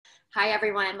Hi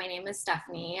everyone, my name is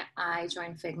Stephanie. I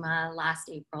joined Figma last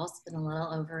April. It's been a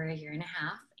little over a year and a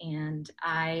half, and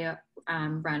I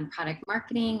run product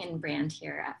marketing and brand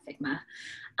here at Figma.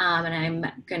 And I'm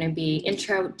going to be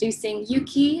introducing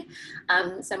Yuhki,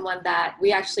 someone that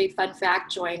we actually, fun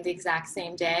fact, joined the exact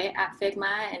same day at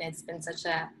Figma, and it's been such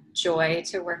a joy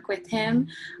to work with him.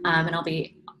 And I'll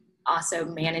be also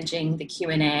managing the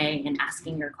Q&A and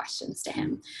asking your questions to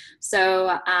him.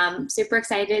 So super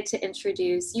excited to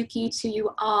introduce Yuhki to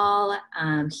you all.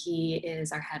 He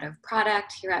is our head of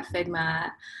product here at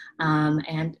Figma.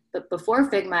 But before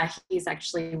Figma, he's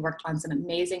actually worked on some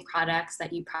amazing products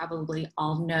that you probably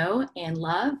all know and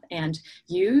love and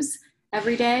use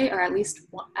every day, or at least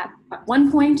at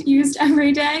one point used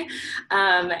every day.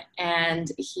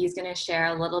 And he's going to share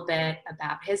a little bit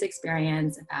about his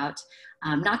experience about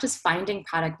not just finding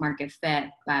product market fit,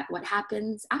 but what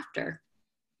happens after.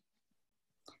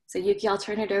 So Yuhki, I'll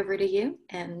turn it over to you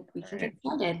and we can get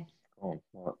started. Cool.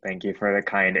 Well, thank you for the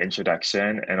kind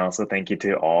introduction. And also thank you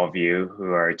to all of you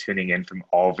who are tuning in from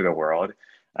all over the world.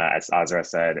 As Azra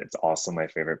said, it's also my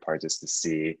favorite part just to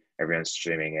see everyone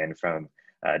streaming in from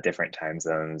different time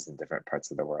zones and different parts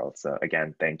of the world. So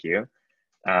again, thank you.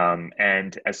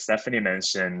 And as Stephanie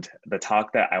mentioned, the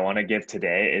talk that I want to give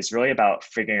today is really about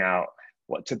figuring out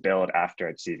what to build after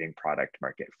achieving product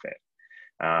market fit.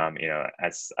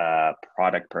 As a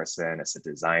product person, as a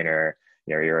designer,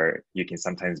 you can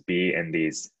sometimes be in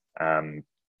these kind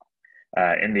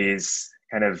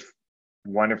of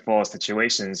wonderful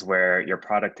situations where your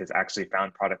product has actually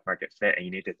found product market fit and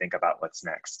you need to think about what's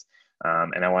next.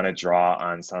 And I want to draw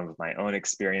on some of my own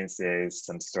experiences,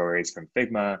 some stories from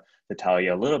Figma to tell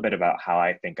you a little bit about how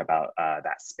I think about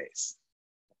that space.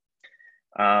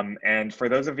 And for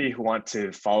those of you who want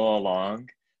to follow along,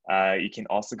 you can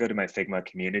also go to my Figma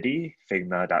community,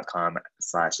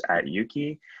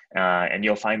 figma.com/@Yuhki, and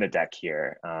you'll find the deck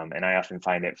here. And I often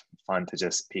find it fun to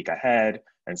just peek ahead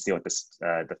and see what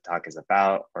the talk is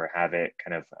about, or have it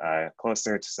kind of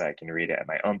closer so I can read it at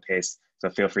my own pace. So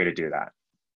feel free to do that.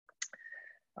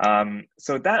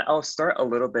 So that I'll start a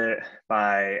little bit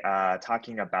by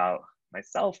talking about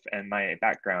myself and my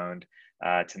background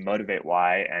to motivate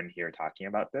why I'm here talking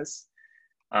about this.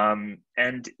 And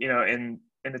in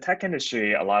the tech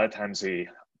industry, a lot of times we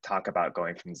talk about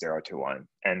going from 0 to 1,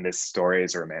 and this story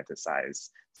is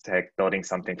romanticized. Building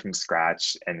something from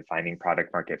scratch and finding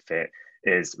product market fit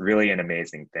is really an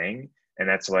amazing thing, and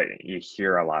that's what you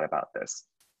hear a lot about this.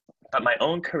 But my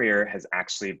own career has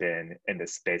actually been in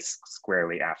this space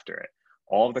squarely after it.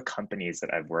 All of the companies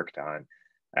that I've worked on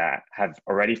have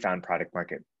already found product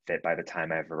market fit by the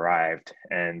time I've arrived,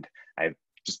 and I've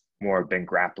just more been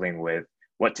grappling with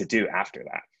what to do after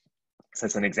that. So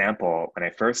as an example, when I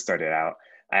first started out,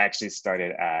 I actually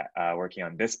started at working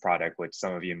on this product, which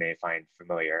some of you may find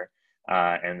familiar,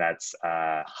 and that's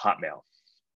Hotmail.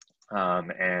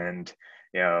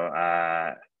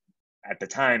 At the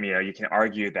time, you can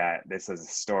argue that this is a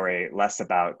story less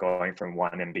about going from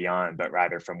 1 and beyond, but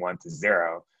rather from 1 to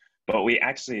 0. But we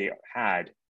actually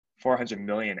had 400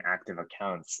 million active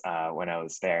accounts when I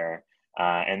was there,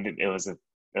 and it was a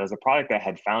product that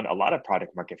had found a lot of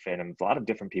product market fit, and a lot of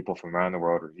different people from around the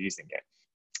world were using it.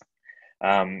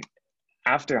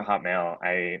 After Hotmail,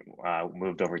 I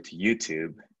moved over to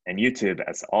YouTube, and YouTube,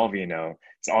 as all of you know,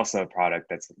 is also a product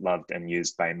that's loved and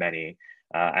used by many.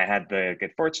 I had the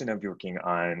good fortune of working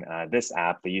on this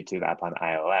app, the YouTube app on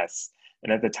iOS.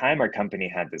 And at the time, our company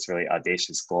had this really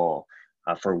audacious goal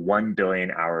for 1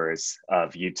 billion hours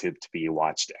of YouTube to be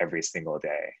watched every single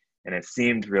day. And it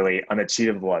seemed really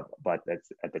unachievable at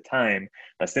the time.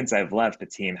 But since I've left, the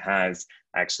team has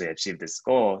actually achieved this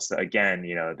goal. So again,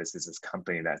 this is this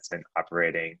company that's been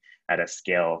operating at a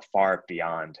scale far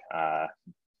beyond the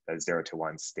 0 to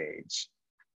 1 stage.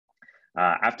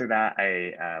 After that,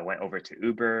 I went over to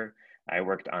Uber. I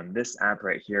worked on this app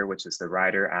right here, which is the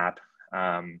rider app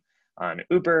on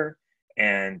Uber.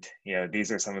 And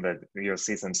these are some of you'll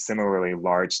see some similarly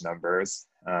large numbers.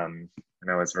 When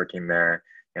I was working there,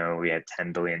 we had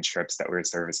 10 billion trips that we were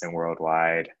servicing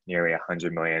worldwide, nearly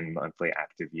 100 million monthly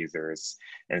active users.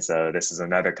 And so this is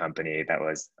another company that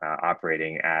was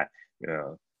operating at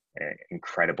an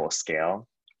incredible scale.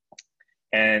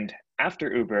 And after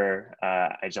Uber,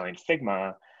 I joined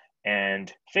Figma,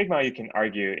 and Figma, you can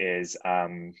argue, is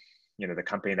the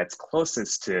company that's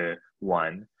closest to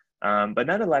 1, but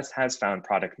nonetheless has found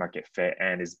product market fit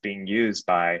and is being used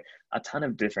by a ton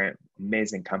of different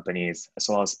amazing companies, as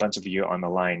well as a bunch of you on the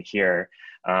line here.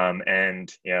 The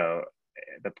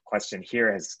question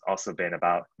here has also been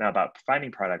not about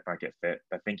finding product market fit,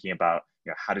 but thinking about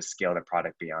how to scale the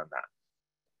product beyond that.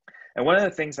 And one of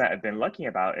the things that I've been lucky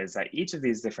about is that each of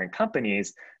these different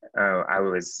companies,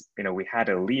 we had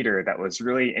a leader that was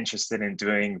really interested in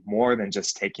doing more than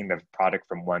just taking the product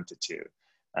from one to two.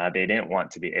 They didn't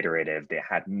want to be iterative. They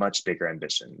had much bigger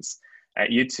ambitions. At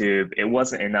YouTube, it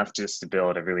wasn't enough just to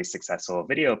build a really successful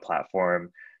video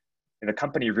platform. The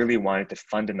company really wanted to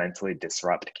fundamentally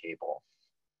disrupt cable.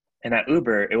 And at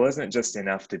Uber, it wasn't just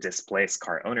enough to displace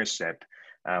car ownership.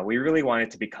 We really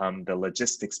wanted to become the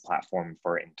logistics platform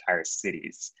for entire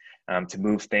cities, to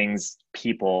move things,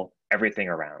 people, everything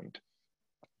around.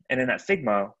 And then at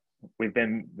Figma, we've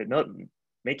been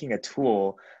making a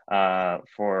tool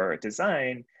for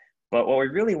design, but what we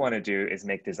really want to do is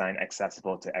make design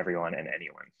accessible to everyone and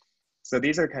anyone. So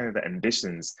these are kind of the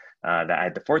ambitions that I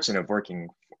had the fortune of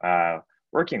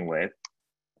working with.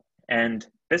 And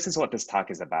this is what this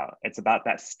talk is about. It's about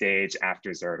that stage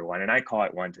after 0 to 1, and I call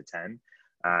it 1 to 10,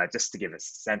 just to give a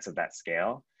sense of that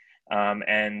scale.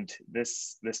 And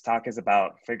this talk is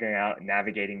about figuring out,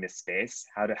 navigating this space,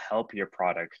 how to help your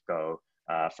product go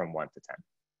from 1 to 10.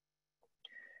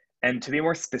 And to be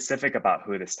more specific about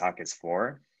who this talk is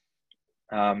for,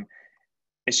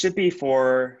 it should be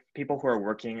for people who are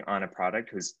working on a product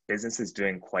whose business is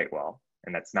doing quite well,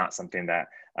 and that's not something that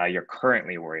you're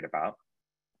currently worried about.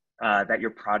 That your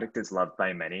product is loved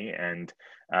by many, and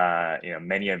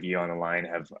many of you on the line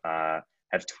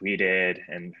have tweeted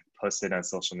and posted on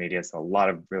social media. So a lot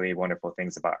of really wonderful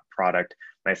things about product.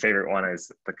 My favorite one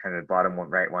is the kind of bottom one,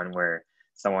 right one, where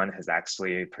someone has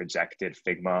actually projected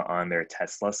Figma on their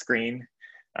Tesla screen,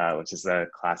 which is a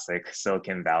classic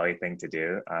Silicon Valley thing to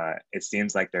do. It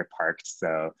seems like they're parked,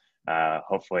 so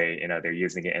hopefully they're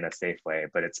using it in a safe way.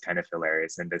 But it's kind of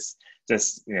hilarious, and this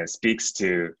just speaks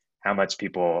to how much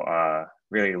people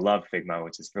really love Figma,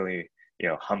 which is really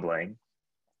humbling.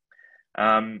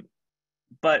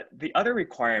 But the other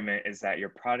requirement is that your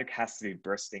product has to be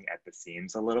bursting at the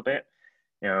seams a little bit.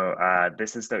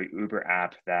 This is the Uber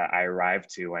app that I arrived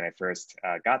to when I first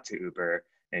got to Uber.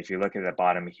 And if you look at the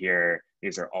bottom here,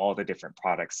 these are all the different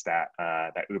products that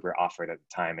Uber offered at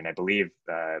the time. And I believe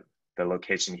the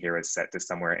location here is set to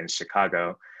somewhere in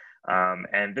Chicago.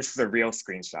 And this is a real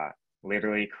screenshot.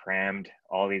 Literally crammed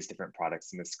all these different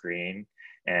products in the screen,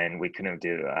 and we couldn't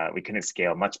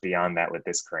scale much beyond that with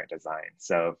this current design.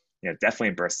 So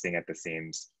definitely bursting at the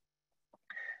seams.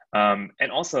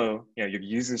 And also, your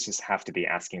users just have to be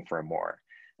asking for more.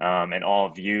 And all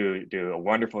of you do a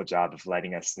wonderful job of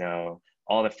letting us know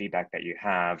all the feedback that you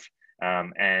have.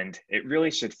 And it really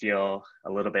should feel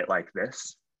a little bit like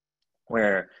this,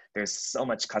 where there's so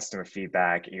much customer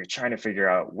feedback, and you're trying to figure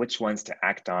out which ones to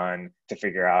act on, to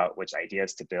figure out which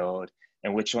ideas to build,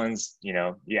 and which ones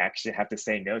you actually have to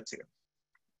say no to.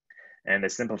 And the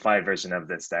simplified version of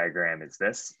this diagram is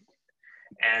this.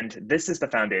 And this is the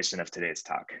foundation of today's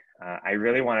talk. I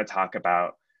really want to talk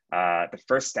about the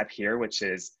first step here, which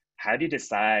is, how do you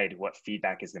decide what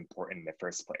feedback is important in the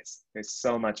first place? There's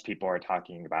so much people are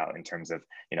talking about in terms of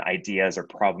ideas or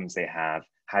problems they have.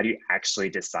 How do you actually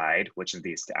decide which of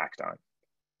these to act on?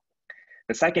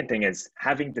 The second thing is,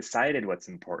 having decided what's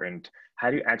important, how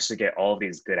do you actually get all of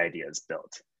these good ideas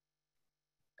built?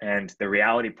 And the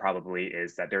reality probably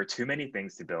is that there are too many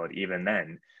things to build even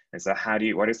then. And so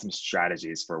what are some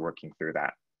strategies for working through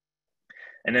that?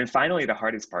 And then finally, the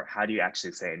hardest part, how do you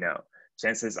actually say no?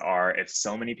 Chances are, if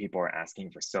so many people are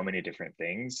asking for so many different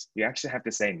things, you actually have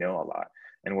to say no a lot.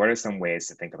 And what are some ways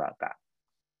to think about that?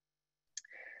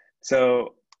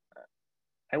 So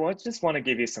I just want to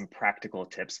give you some practical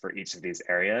tips for each of these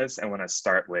areas. I want to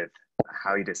start with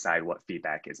how you decide what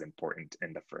feedback is important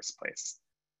in the first place.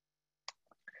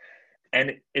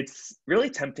 And it's really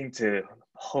tempting to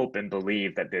hope and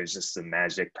believe that there's just a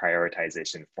magic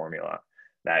prioritization formula,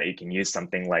 that you can use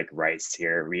something like RICE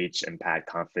here, reach, impact,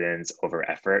 confidence over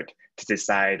effort, to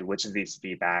decide which of these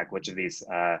feedback, which of these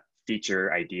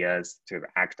feature ideas to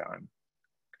act on.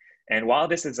 And while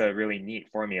this is a really neat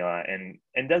formula and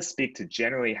does speak to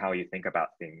generally how you think about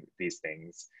these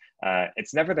things,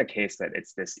 it's never the case that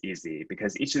it's this easy,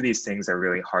 because each of these things are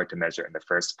really hard to measure in the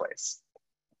first place.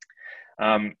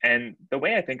 And the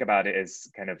way I think about it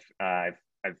is I've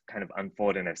kind of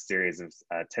unfolded a series of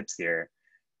tips here.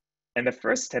 And the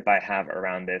first tip I have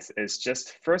around this is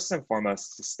just first and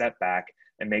foremost to step back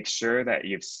and make sure that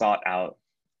you've sought out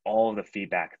all the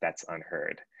feedback that's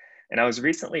unheard. And I was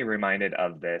recently reminded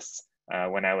of this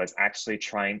when I was actually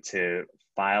trying to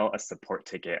file a support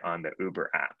ticket on the Uber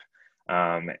app.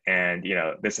 And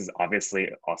this is obviously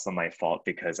also my fault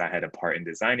because I had a part in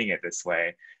designing it this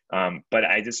way. But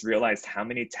I just realized how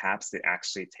many taps it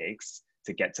actually takes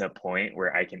to get to a point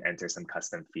where I can enter some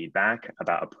custom feedback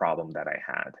about a problem that I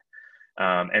had.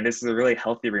 And this is a really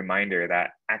healthy reminder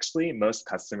that actually most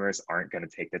customers aren't going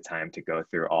to take the time to go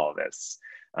through all of this.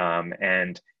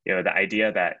 And the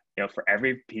idea that for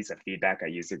every piece of feedback a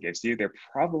user gives you, there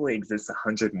probably exists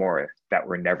 100 more that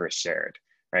were never shared,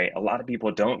 right? A lot of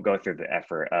people don't go through the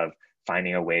effort of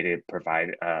finding a way to provide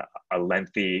a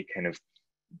lengthy kind of,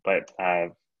 but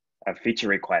a feature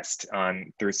request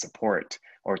on through support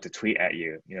or to tweet at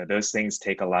you. Those things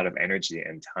take a lot of energy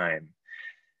and time.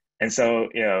 And so,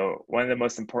 one of the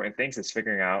most important things is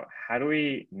figuring out how do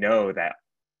we know that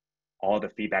all the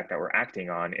feedback that we're acting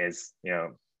on is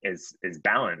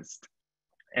balanced.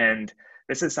 And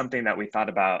this is something that we thought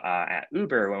about at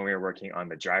Uber when we were working on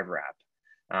the driver app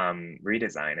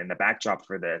redesign. And the backdrop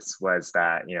for this was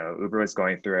that Uber was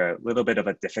going through a little bit of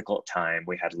a difficult time.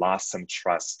 We had lost some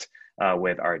trust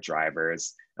with our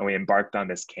drivers, and we embarked on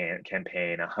this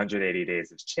campaign, 180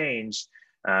 Days of Change,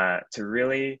 to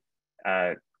really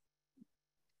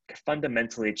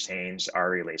fundamentally change our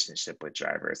relationship with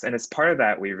drivers. And as part of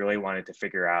that, we really wanted to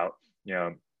figure out,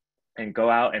 and go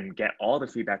out and get all the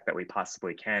feedback that we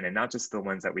possibly can, and not just the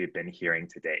ones that we've been hearing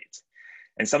to date.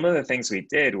 And some of the things we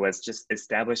did was just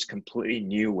establish completely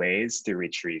new ways to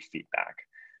retrieve feedback.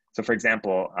 So for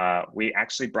example, we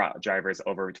actually brought drivers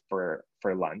over for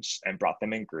lunch and brought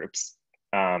them in groups.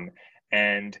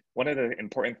 And one of the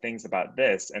important things about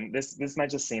this, and this might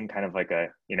just seem kind of like a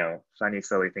funny,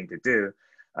 silly thing to do,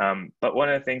 but one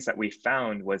of the things that we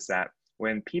found was that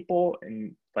when people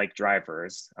like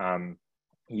drivers,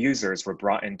 users were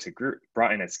brought in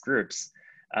as groups,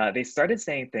 they started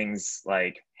saying things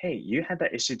like, "Hey, you had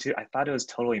that issue too. I thought it was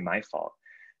totally my fault."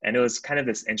 And it was kind of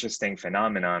this interesting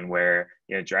phenomenon where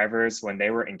drivers, when they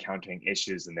were encountering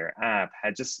issues in their app,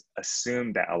 had just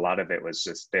assumed that a lot of it was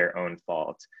just their own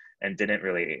fault and didn't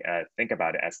really think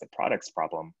about it as the product's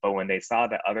problem. But when they saw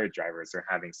that other drivers are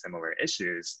having similar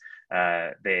issues,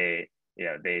 they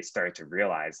started to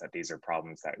realize that these are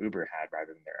problems that Uber had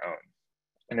rather than their own.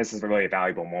 And this is a really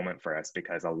valuable moment for us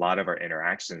because a lot of our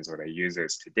interactions with our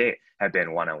users to date have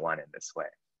been one-on-one in this way.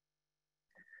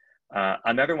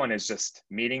 Another one is just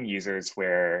meeting users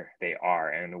where they are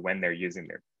and when they're using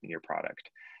your product.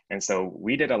 And so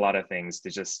we did a lot of things to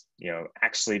just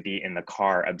actually be in the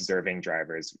car observing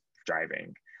drivers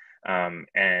driving.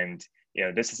 And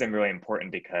this is really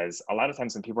important because a lot of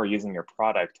times when people are using your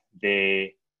product,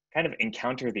 they kind of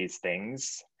encounter these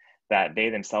things that they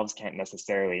themselves can't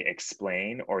necessarily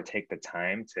explain or take the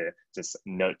time to just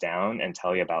note down and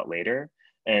tell you about later.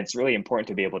 And it's really important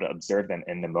to be able to observe them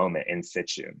in the moment, in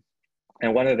situ.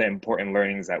 And one of the important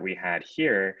learnings that we had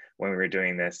here when we were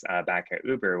doing this back at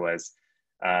Uber was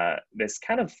this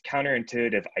kind of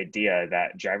counterintuitive idea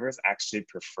that drivers actually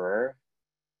prefer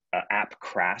an app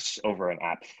crash over an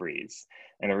app freeze.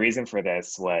 And the reason for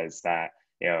this was that,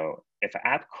 if an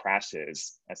app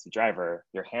crashes as the driver,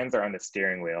 your hands are on the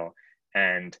steering wheel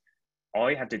and all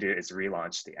you have to do is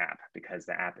relaunch the app because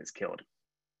the app is killed.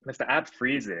 If the app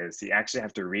freezes, you actually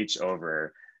have to reach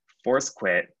over, force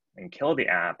quit, and kill the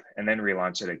app and then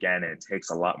relaunch it again. And it takes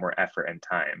a lot more effort and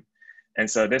time. And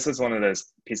so this was one of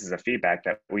those pieces of feedback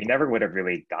that we never would have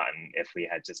really gotten if we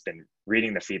had just been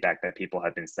reading the feedback that people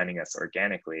had been sending us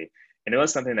organically. And it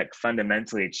was something that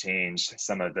fundamentally changed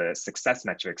some of the success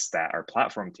metrics that our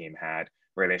platform team had,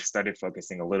 where they started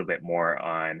focusing a little bit more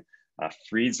on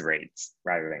freeze rates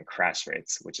rather than crash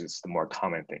rates, which is the more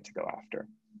common thing to go after.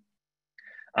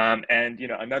 And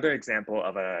another example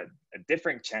of a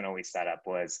different channel we set up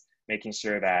was making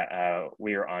sure that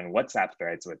we were on WhatsApp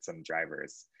threads with some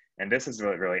drivers. And this is a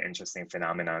really, really interesting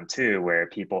phenomenon too, where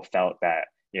people felt that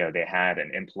they had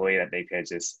an employee that they could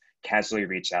just casually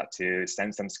reach out to,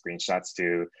 send some screenshots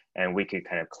to, and we could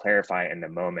kind of clarify in the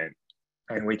moment.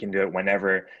 And we can do it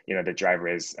whenever the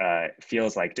driver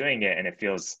feels like doing it, and it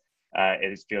feels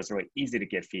really easy to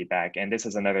give feedback. And this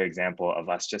is another example of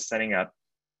us just setting up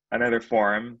another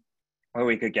forum where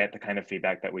we could get the kind of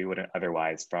feedback that we wouldn't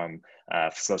otherwise from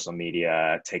social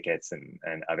media, tickets,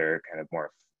 and other kind of more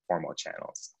formal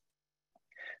channels.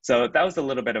 So that was a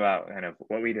little bit about kind of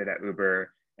what we did at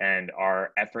Uber and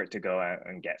our effort to go out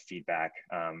and get feedback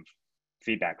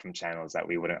from channels that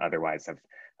we wouldn't otherwise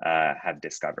have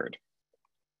discovered.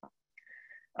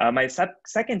 My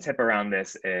second tip around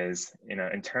this is,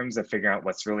 in terms of figuring out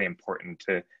what's really important,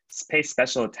 to pay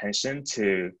special attention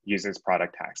to users'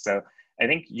 product hacks. So I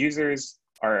think users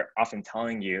are often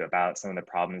telling you about some of the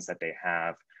problems that they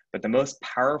have, but the most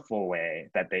powerful way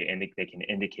that they can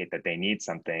indicate that they need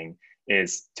something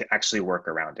is to actually work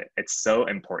around it. It's so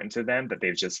important to them that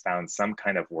they've just found some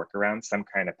kind of workaround, some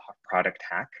kind of product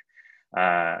hack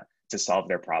to solve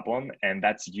their problem. And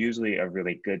that's usually a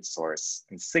really good source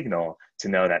and signal to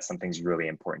know that something's really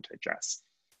important to address.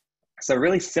 So a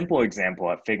really simple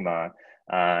example at Figma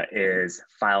is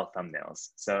file thumbnails.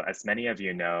 So as many of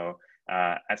you know,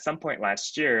 at some point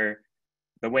last year,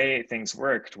 the way things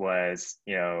worked was,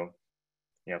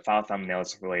 file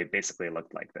thumbnails really basically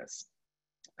looked like this.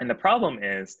 And the problem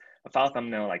is a file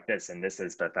thumbnail like this, and this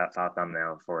is the file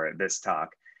thumbnail for this talk,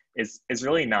 is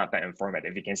really not that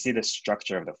informative. You can see the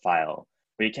structure of the file,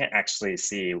 but you can't actually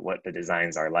see what the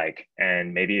designs are like.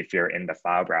 And maybe if you're in the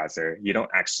file browser, you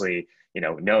don't actually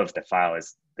know if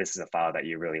this is a file that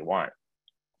you really want.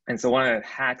 And so one of the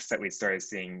hacks that we started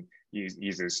seeing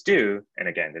users do, and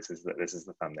again, this is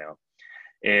the thumbnail,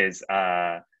 is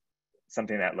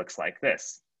something that looks like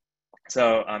this.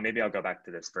 So maybe I'll go back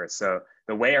to this first. So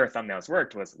the way our thumbnails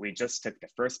worked was we just took the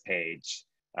first page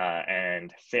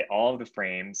and fit all of the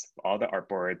frames, all the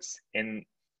artboards in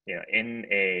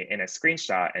a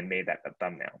screenshot and made that the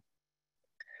thumbnail.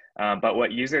 But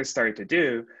what users started to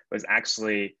do was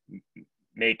actually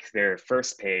make their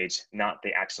first page not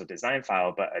the actual design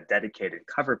file, but a dedicated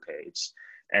cover page,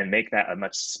 and make that a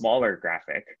much smaller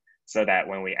graphic, so that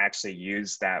when we actually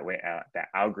use that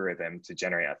algorithm to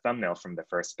generate a thumbnail from the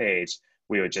first page,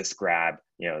 we would just grab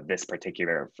this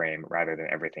particular frame rather than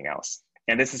everything else.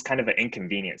 And this is kind of an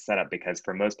inconvenient setup because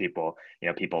for most people,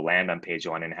 people land on page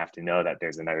 1 and have to know that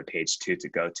there's another page 2 to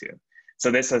go to.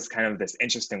 So this was kind of this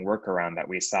interesting workaround that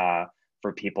we saw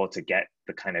for people to get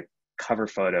the kind of cover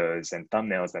photos and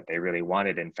thumbnails that they really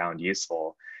wanted and found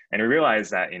useful. And we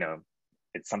realized that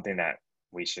it's something that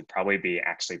we should probably be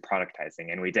actually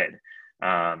productizing, and we did.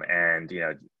 And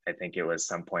I think it was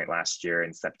some point last year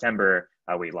in September,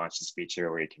 we launched this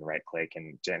feature where you can right click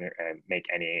and make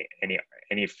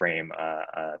any frame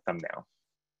a thumbnail.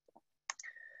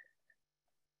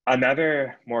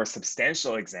 Another more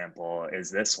substantial example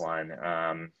is this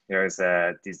one. There's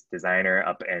a designer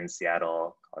up in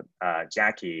Seattle called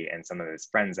Jackie and some of his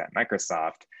friends at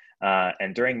Microsoft.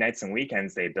 And during nights and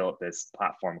weekends, they built this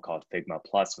platform called Figma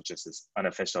Plus, which is this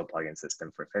unofficial plugin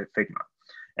system for Figma.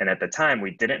 And at the time,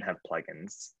 we didn't have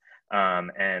plugins.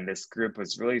 And this group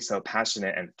was really so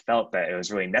passionate and felt that it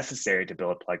was really necessary to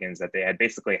build plugins that they had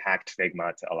basically hacked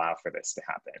Figma to allow for this to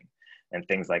happen. And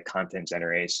things like content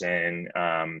generation,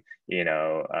 adding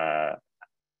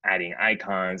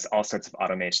icons, all sorts of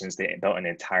automations. They built an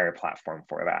entire platform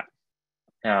for that.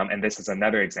 And this is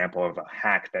another example of a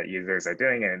hack that users are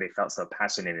doing and they felt so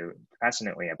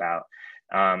passionately about.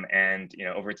 And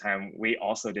over time, we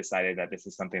also decided that this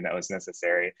is something that was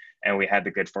necessary. And we had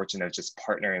the good fortune of just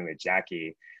partnering with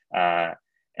Jackie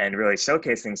and really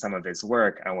showcasing some of his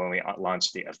work when we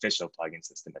launched the official plugin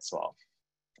system as well.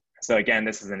 So again,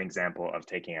 this is an example of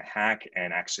taking a hack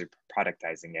and actually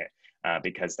productizing it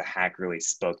because the hack really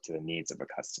spoke to the needs of a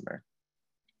customer.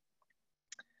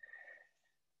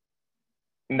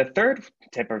 And the third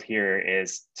tip of here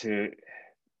is to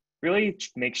really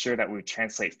make sure that we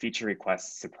translate feature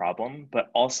requests to problems,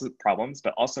 but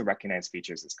also recognize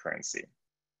features as currency.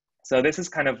 So this is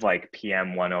kind of like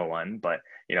PM 101, but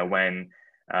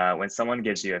when someone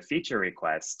gives you a feature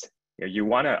request, you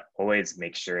want to always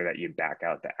make sure that you back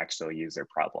out the actual user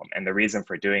problem. And the reason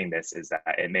for doing this is that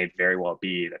it may very well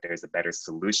be that there's a better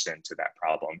solution to that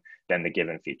problem than the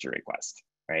given feature request,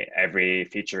 right? Every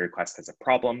feature request has a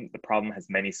problem. The problem has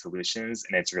many solutions,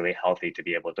 and it's really healthy to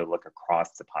be able to look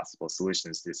across the possible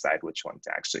solutions to decide which one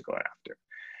to actually go after.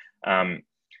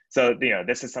 So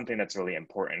this is something that's really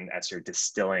important as you're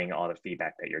distilling all the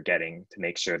feedback that you're getting to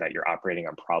make sure that you're operating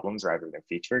on problems rather than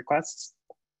feature requests.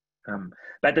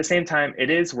 But at the same time,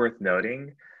 it is worth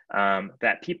noting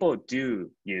that people do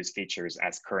use features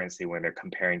as currency when they're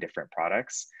comparing different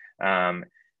products. And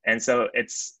so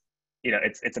it's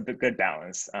a good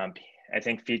balance. I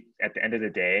think at the end of the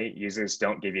day, users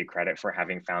don't give you credit for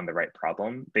having found the right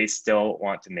problem. They still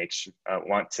want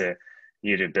to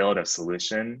you to build a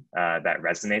solution that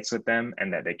resonates with them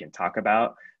and that they can talk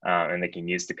about and they can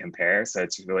use to compare. So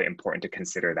it's really important to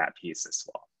consider that piece as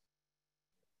well.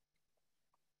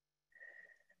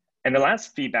 And the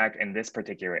last feedback in this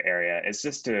particular area is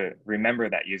just to remember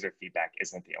that user feedback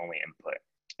isn't the only input.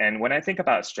 And when I think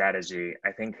about strategy,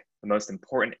 I think the most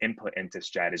important input into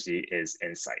strategy is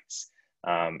insights.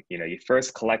 You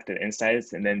first collect the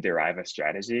insights and then derive a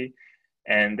strategy.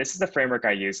 And this is the framework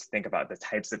I use to think about the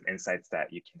types of insights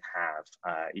that you can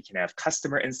have. You can have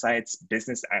customer insights,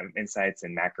 business insights,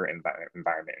 and macro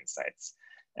environment insights.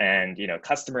 And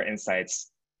customer insights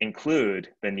include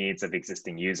the needs of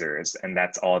existing users, and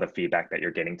that's all the feedback that you're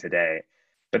getting today.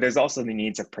 But there's also the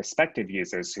needs of prospective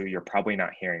users who you're probably not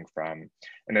hearing from.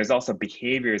 And there's also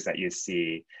behaviors that you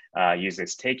see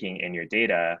users taking in your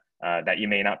data that you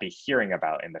may not be hearing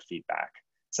about in the feedback.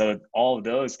 So all of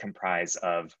those comprise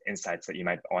of insights that you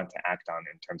might want to act on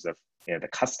in terms of the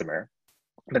customer.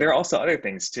 But there are also other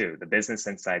things too, the business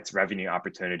insights, revenue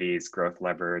opportunities, growth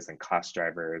levers, and cost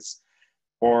drivers,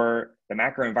 or the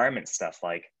macro environment stuff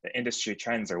like the industry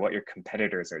trends or what your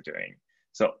competitors are doing.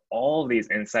 So all of these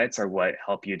insights are what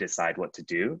help you decide what to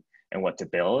do and what to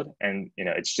build. And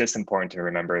it's just important to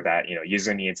remember that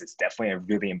user needs is definitely a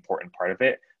really important part of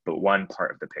it, but one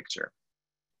part of the picture.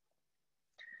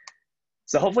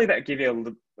 So hopefully that gave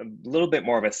you a little bit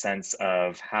more of a sense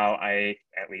of how I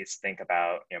at least think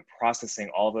about processing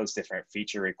all those different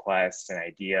feature requests and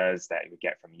ideas that you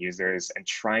get from users and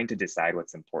trying to decide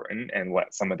what's important and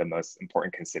what some of the most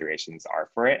important considerations are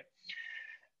for it.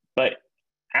 But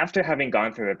after having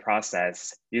gone through the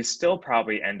process, you still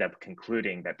probably end up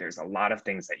concluding that there's a lot of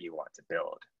things that you want to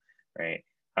build, right?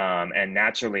 And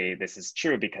naturally, this is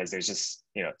true because there's just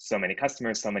so many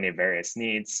customers, so many various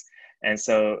needs. And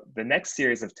so the next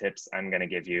series of tips I'm going to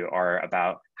give you are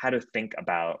about how to think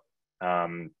about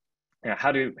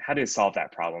how to solve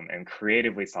that problem and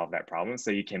creatively solve that problem so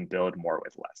you can build more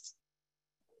with less.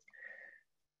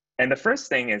 And the first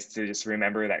thing is to just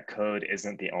remember that code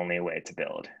isn't the only way to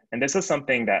build. And this is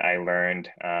something that I learned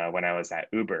when I was at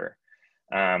Uber.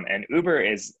 And Uber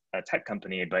is a tech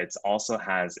company, but it also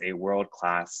has a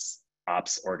world-class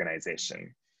ops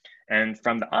organization. And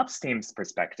from the ops team's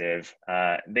perspective,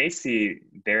 they see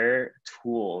their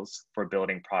tools for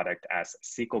building product as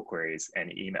SQL queries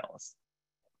and emails.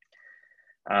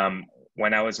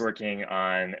 When I was working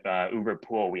on Uber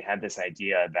Pool, we had this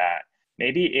idea that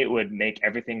maybe it would make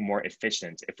everything more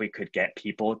efficient if we could get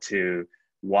people to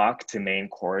walk to main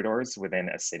corridors within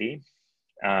a city.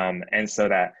 And so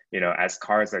that, as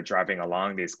cars are driving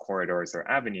along these corridors or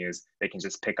avenues, they can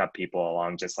just pick up people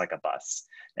along just like a bus.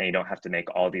 And you don't have to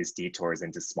make all these detours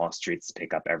into small streets to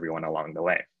pick up everyone along the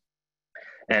way.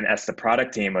 And as the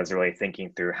product team was really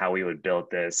thinking through how we would build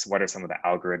this, what are some of the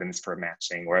algorithms for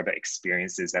matching, what are the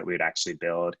experiences that we would actually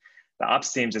build, the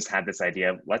ops team just had this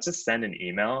idea of let's just send an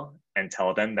email and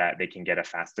tell them that they can get a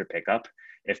faster pickup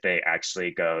if they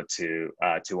actually go to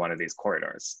one of these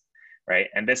corridors. Right.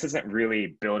 And this isn't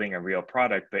really building a real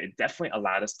product, but it definitely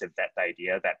allowed us to vet the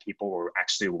idea that people were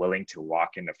actually willing to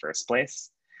walk in the first place.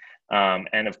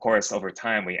 And of course, over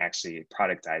time, we actually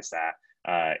productized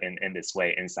that in this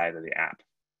way inside of the app.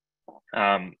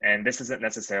 And this isn't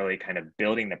necessarily kind of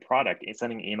building the product.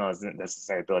 Sending emails isn't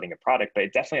necessarily building a product, but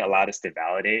it definitely allowed us to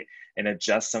validate and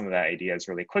adjust some of the ideas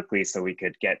really quickly so we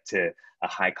could get to a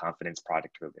high confidence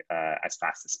product as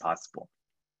fast as possible.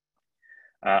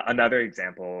 Another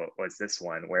example was this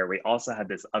one, where we also had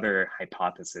this other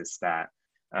hypothesis that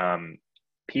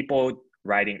people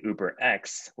riding Uber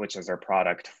X, which is our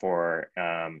product for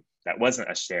that wasn't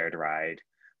a shared ride,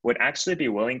 would actually be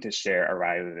willing to share a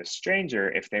ride with a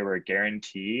stranger if they were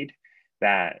guaranteed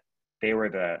that they were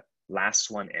the last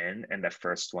one in and the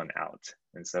first one out.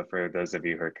 And so for those of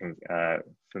you who are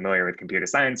familiar with computer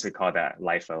science, we call that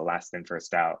LIFO, last in,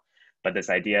 first out. But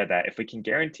this idea that if we can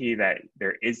guarantee that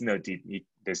there's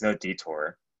no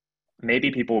detour, maybe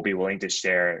people will be willing to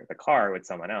share the car with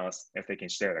someone else. If they can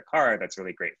share the car, that's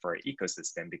really great for our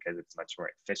ecosystem because it's much more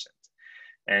efficient.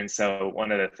 And so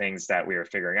one of the things that we were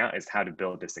figuring out is how to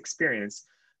build this experience.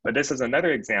 But this is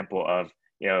another example of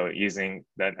using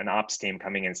an ops team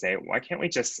coming and say, why can't we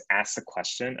just ask the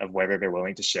question of whether they're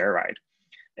willing to share a ride?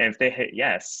 And if they hit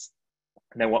yes,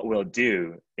 then what we'll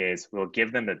do is we'll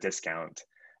give them the discount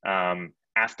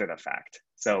after the fact.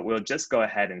 So we'll just go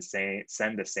ahead and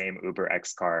send the same Uber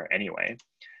X car anyway,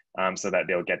 so that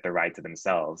they'll get the ride to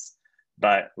themselves.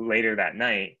 But later that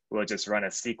night, we'll just run a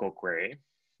SQL query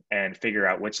and figure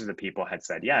out which of the people had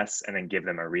said yes, and then give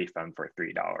them a refund for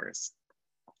 $3.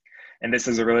 And this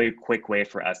is a really quick way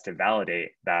for us to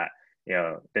validate that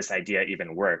this idea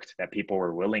even worked, that people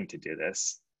were willing to do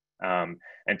this.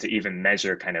 And to even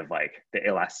measure kind of like the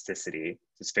elasticity,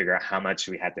 just figure out how much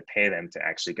we had to pay them to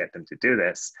actually get them to do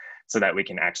this so that we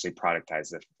can actually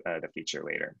productize the feature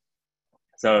later.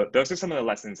 So those are some of the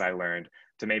lessons I learned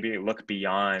to maybe look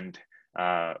beyond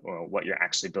what you're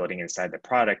actually building inside the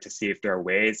product to see if there are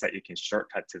ways that you can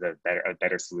shortcut to a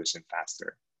better solution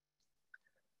faster.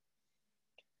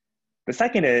 The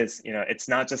second is, it's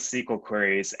not just SQL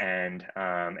queries and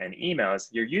emails.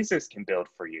 Your users can build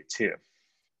for you too.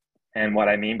 And what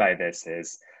I mean by this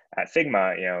is at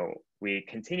Figma, we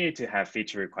continue to have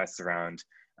feature requests around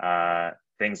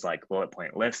things like bullet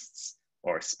point lists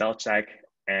or spell check.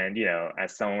 And,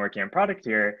 as someone working on product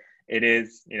here, it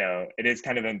is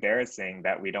kind of embarrassing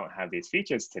that we don't have these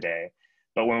features today.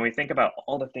 But when we think about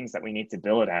all the things that we need to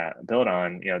build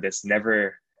on, this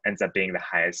never ends up being the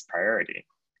highest priority.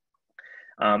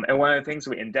 And one of the things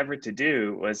we endeavored to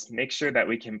do was make sure that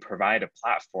we can provide a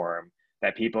platform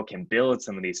that people can build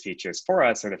some of these features for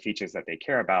us, or the features that they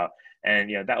care about. And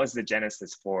that was the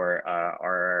genesis for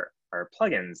our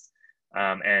plugins.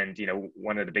 And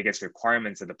one of the biggest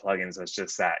requirements of the plugins was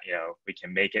just that we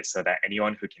can make it so that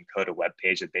anyone who can code a web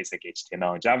page with basic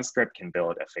HTML and JavaScript can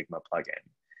build a Figma plugin.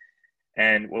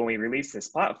 And when we released this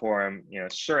platform,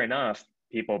 sure enough,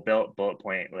 people built bullet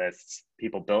point lists,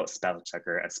 people built spell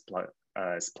checker as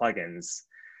plugins.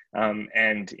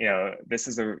 And this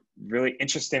is a really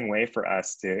interesting way for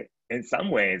us to, in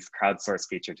some ways, crowdsource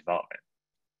feature development.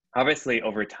 Obviously,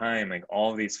 over time, like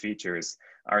all of these features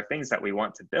are things that we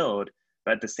want to build,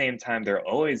 but at the same time, there'll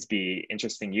always be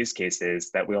interesting use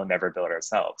cases that we'll never build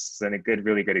ourselves. So a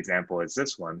really good example is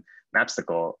this one,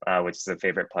 Mapsicle, which is a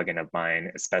favorite plugin of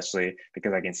mine, especially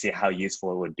because I can see how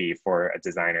useful it would be for a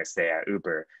designer, say at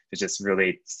Uber, to just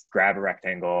really grab a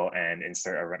rectangle and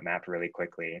insert a map really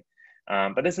quickly.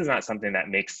 But this is not something that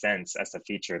makes sense as a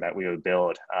feature that we would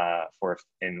build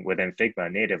within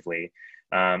Figma natively.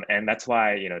 And that's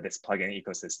why this plugin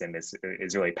ecosystem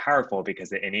is really powerful,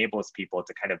 because it enables people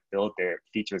to kind of build their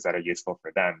features that are useful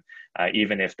for them,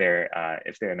 even if they're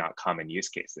not common use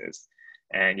cases.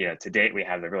 And to date, we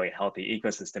have a really healthy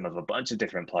ecosystem of a bunch of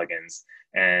different plugins,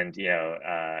 and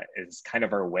it's kind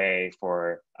of our way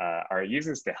for our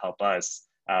users to help us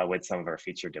with some of our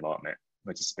feature development,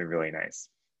 which has been really nice.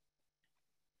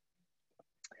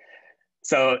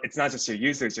 So it's not just your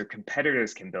users, your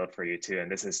competitors can build for you too.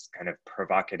 And this is kind of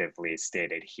provocatively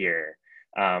stated here.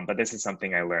 But this is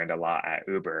something I learned a lot at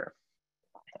Uber.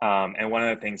 And one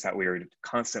of the things that we were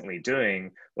constantly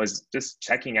doing was just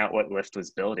checking out what Lyft was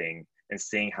building and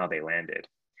seeing how they landed.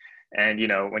 And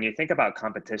when you think about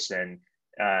competition,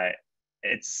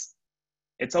 it's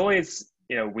always,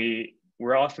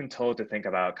 we're often told to think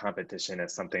about competition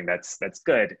as something that's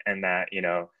good, and that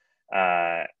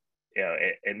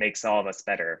it makes all of us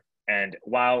better. And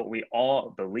while we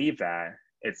all believe that,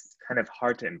 it's kind of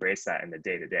hard to embrace that in the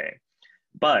day-to-day.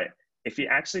 But if you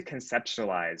actually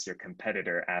conceptualize your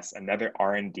competitor as another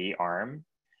R&D arm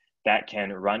that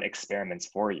can run experiments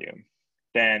for you,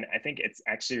 then I think it's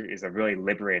actually is a really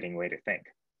liberating way to think.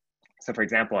 So for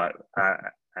example,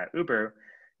 at Uber,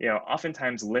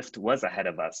 oftentimes Lyft was ahead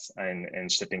of us in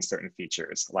shipping certain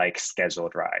features like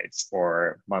scheduled rides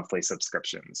or monthly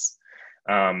subscriptions.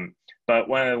 But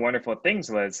one of the wonderful things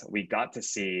was we got to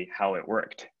see how it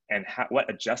worked and what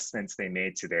adjustments they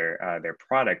made to their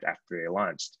product after they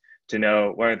launched, to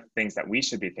know what are the things that we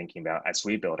should be thinking about as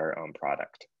we build our own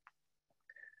product.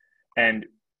 And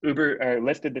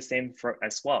Lyft did the same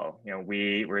as well.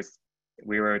 We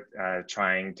were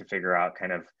trying to figure out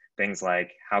kind of things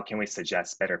like, how can we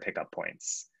suggest better pickup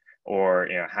points, or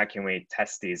how can we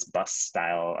test these bus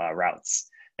style routes?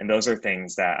 And those are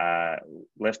things that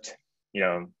Lyft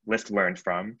learned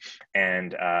from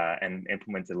and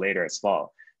implemented later as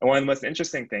well. And one of the most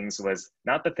interesting things was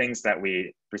not the things that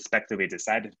we respectively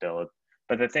decided to build,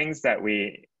 but the things that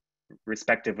we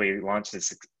respectively launched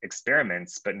as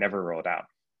experiments but never rolled out.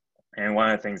 And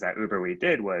one of the things that Uber we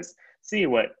did was see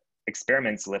what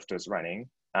experiments Lyft was running,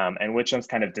 and which ones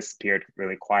kind of disappeared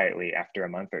really quietly after a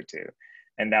month or two.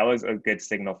 And that was a good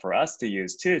signal for us to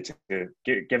use too, to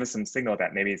give us some signal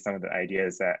that maybe some of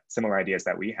the similar ideas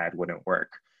that we had wouldn't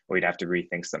work, or we'd have to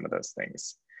rethink some of those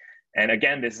things. And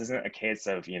again, this isn't a case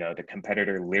of the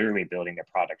competitor literally building a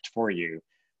product for you,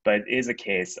 but it is a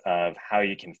case of how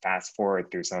you can fast forward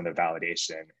through some of the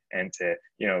validation and to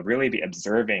really be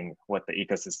observing what the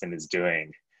ecosystem is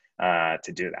doing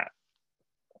to do that.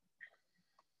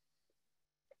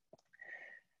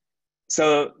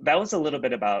 So that was a little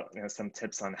bit about some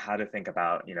tips on how to think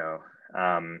about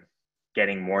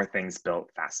getting more things built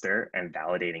faster and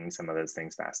validating some of those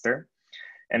things faster.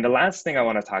 And the last thing I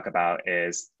want to talk about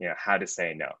is how to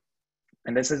say no.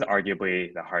 And this is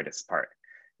arguably the hardest part.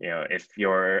 If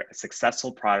you're a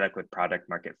successful product with product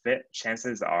market fit,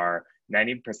 chances are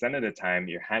 90% of the time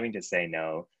you're having to say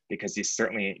no, because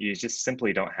you just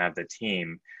simply don't have the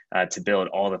team to build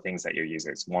all the things that your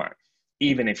users want,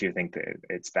 even if you think that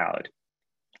it's valid.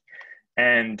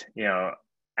 And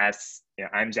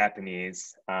I'm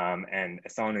Japanese, and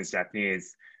as someone who's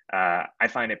Japanese, I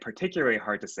find it particularly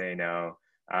hard to say no.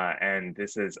 And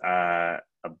this is a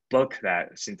book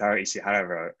that Shintaro Ishihara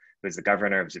wrote, who's the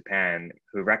governor of Japan,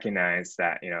 who recognized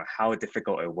that how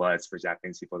difficult it was for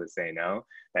Japanese people to say no.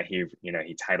 That he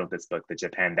titled this book "The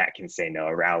Japan That Can Say No,"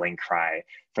 a rallying cry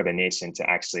for the nation to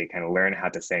actually kind of learn how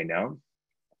to say no.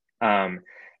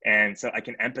 And so I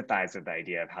can empathize with the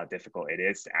idea of how difficult it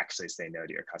is to actually say no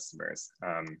to your customers.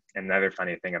 Another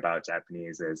funny thing about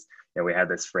Japanese is we have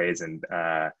this phrase in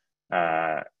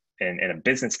in a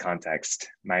business context,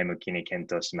 "前向きに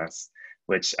検討します,"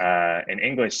 which in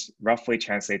English roughly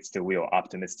translates to "we will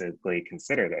optimistically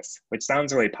consider this," which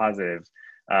sounds really positive,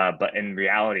 but in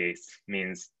reality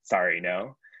means "sorry,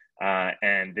 no."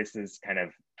 And this is kind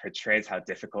of portrays how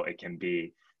difficult it can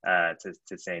be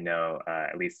to say no,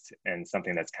 at least in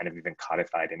something that's kind of even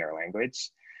codified in our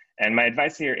language. And my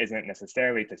advice here isn't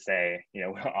necessarily to say,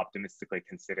 we'll optimistically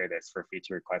consider this for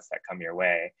feature requests that come your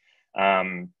way.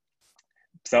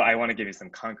 So I want to give you some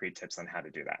concrete tips on how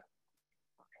to do that.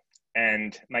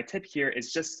 And my tip here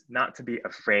is just not to be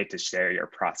afraid to share your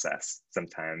process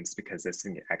sometimes, because this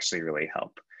can actually really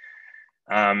help.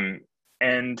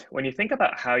 And when you think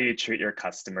about how you treat your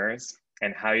customers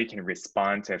and how you can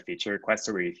respond to a feature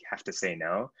request where you have to say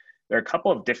no, there are a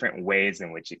couple of different ways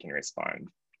in which you can respond.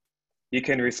 You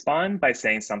can respond by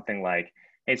saying something like,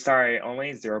 "Hey, sorry,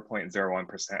 only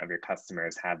 0.01% of your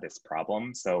customers have this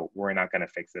problem, so we're not going to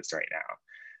fix this right now."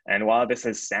 And while this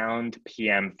is sound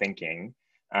PM thinking,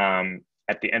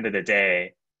 at the end of the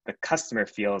day, the customer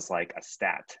feels like a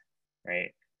stat,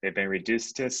 right? They've been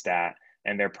reduced to a stat,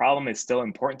 and their problem is still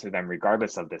important to them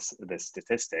regardless of this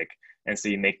statistic. And so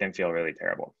you make them feel really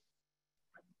terrible.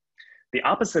 The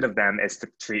opposite of them is to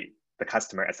treat the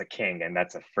customer as a king, and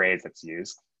that's a phrase that's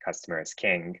used, "customer as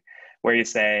king," where you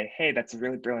say, "Hey, that's a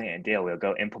really brilliant idea, we'll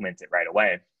go implement it right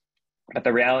away." But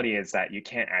the reality is that you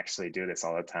can't actually do this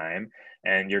all the time,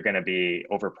 and you're going to be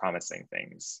over-promising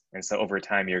things. And so over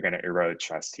time, you're going to erode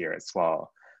trust here as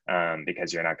well,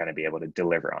 because you're not going to be able to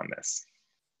deliver on this.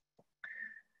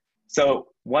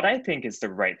 So what I think is the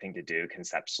right thing to do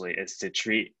conceptually is to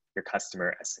treat your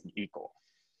customer as an equal,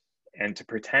 and to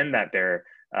pretend that they're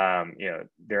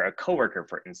a coworker,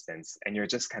 for instance, and you're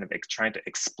just kind of trying to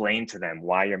explain to them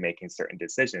why you're making certain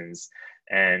decisions,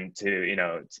 and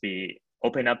to be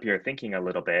open up your thinking a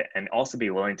little bit, and also be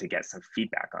willing to get some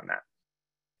feedback on that.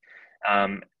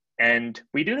 And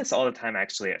we do this all the time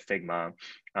actually at Figma.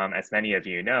 As many of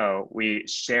you know, we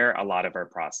share a lot of our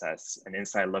process, an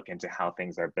inside look into how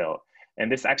things are built. And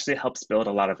this actually helps build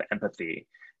a lot of empathy,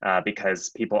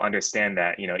 because people understand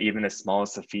that even the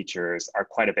smallest of features are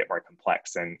quite a bit more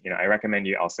complex. And I recommend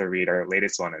you also read our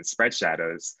latest one on spread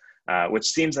shadows, which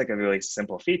seems like a really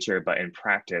simple feature, but in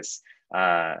practice,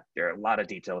 there are a lot of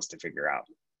details to figure out.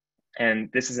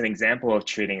 And this is an example of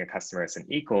treating a customer as an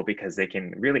equal, because they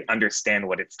can really understand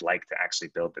what it's like to actually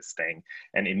build this thing,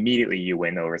 and immediately you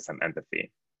win over some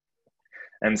empathy.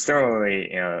 And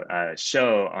similarly,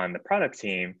 Show on the product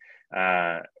team,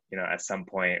 at some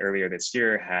point earlier this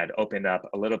year had opened up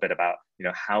a little bit about,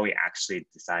 how we actually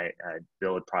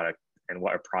build product and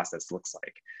what our process looks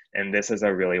like. And this is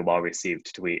a really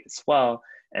well-received tweet as well.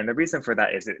 And the reason for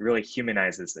that is it really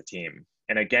humanizes the team.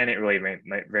 And again, it really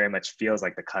very much feels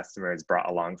like the customer is brought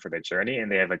along for the journey,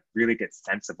 and they have a really good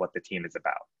sense of what the team is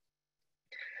about.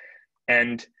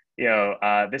 And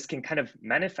this can kind of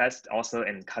manifest also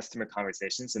in customer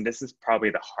conversations. And this is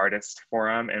probably the hardest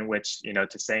forum in which,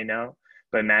 to say no.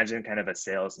 But imagine kind of a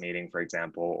sales meeting, for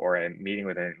example, or a meeting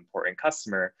with an important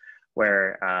customer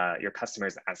where your customer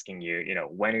is asking you,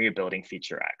 when are you building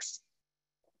feature X?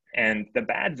 And the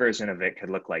bad version of it could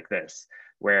look like this,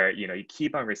 where you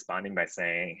keep on responding by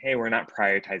saying, "Hey, we're not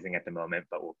prioritizing at the moment,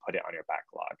 but we'll put it on your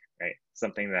backlog," right?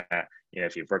 Something that,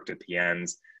 if you've worked with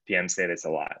PMs say this a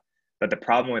lot. But the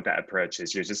problem with that approach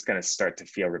is you're just going to start to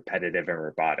feel repetitive and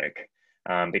robotic,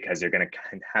 because you're going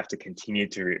to have to continue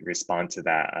to respond to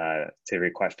that,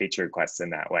 to feature requests in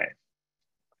that way.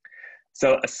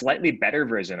 So a slightly better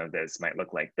version of this might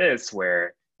look like this,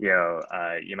 where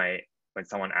you might, when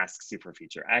someone asks you for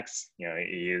feature X, you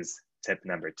use tip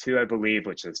number 2, I believe,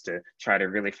 which is to try to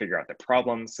really figure out the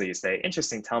problem. So you say,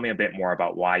 "Interesting, tell me a bit more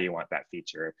about why you want that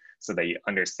feature," so that you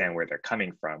understand where they're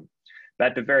coming from. But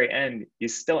at the very end, you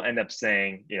still end up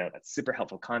saying, "That's super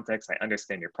helpful context. I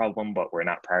understand your problem, but we're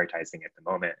not prioritizing at the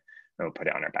moment, and we'll put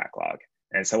it on our backlog."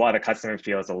 And so while the customer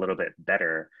feels a little bit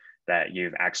better that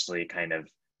you've actually kind of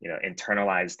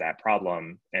internalize that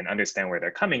problem and understand where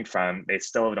they're coming from, they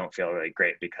still don't feel really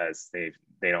great, because they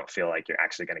don't feel like you're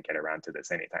actually going to get around to this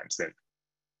anytime soon.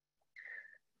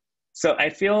 So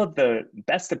I feel the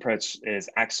best approach is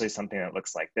actually something that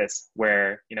looks like this,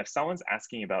 where if someone's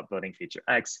asking you about building feature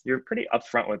X, you're pretty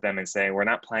upfront with them and say, "We're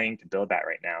not planning to build that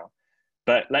right now,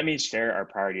 but let me share our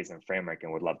priorities and framework,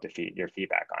 and would love to your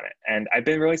feedback on it." And I've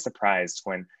been really surprised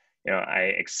when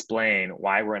I explain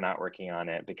why we're not working on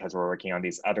it, because we're working on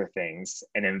these other things,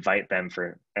 and invite them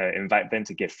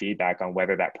to give feedback on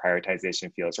whether that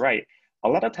prioritization feels right. A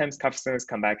lot of times customers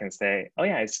come back and say, "Oh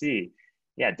yeah, I see.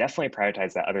 Yeah, definitely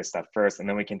prioritize that other stuff first, and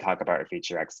then we can talk about our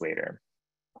feature X later."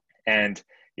 And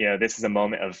this is a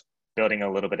moment of building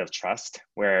a little bit of trust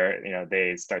where,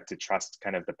 they start to trust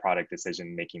kind of the product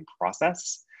decision making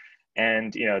process.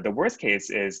 And, the worst case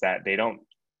is that they don't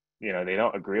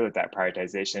agree with that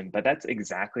prioritization, but that's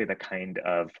exactly the kind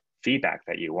of feedback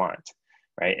that you want,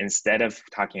 right? Instead of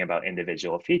talking about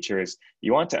individual features,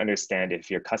 you want to understand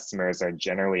if your customers are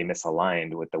generally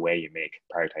misaligned with the way you make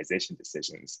prioritization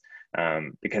decisions,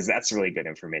 because that's really good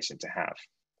information to have.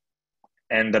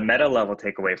 And the meta level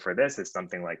takeaway for this is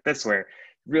something like this, where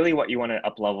really what you want to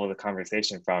up-level the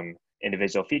conversation from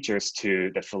individual features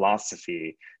to the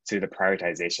philosophy to the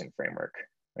prioritization framework,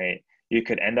 right? You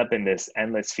could end up in this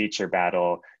endless feature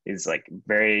battle, is like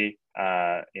very,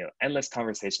 endless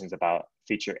conversations about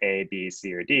feature A, B,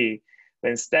 C, or D.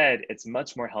 But instead, it's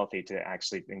much more healthy to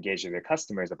actually engage with your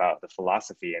customers about the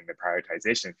philosophy and the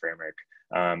prioritization framework,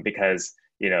 because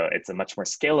it's a much more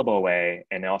scalable way,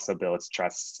 and it also builds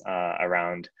trust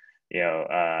around,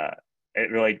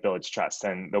 it really builds trust.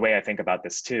 And the way I think about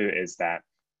this too is that,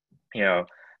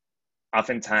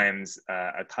 oftentimes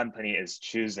a company is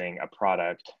choosing a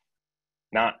product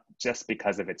not just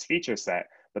because of its feature set,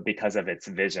 but because of its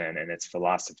vision and its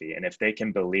philosophy. And if they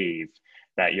can believe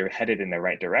that you're headed in the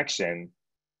right direction,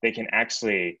 they can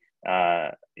actually,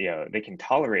 they can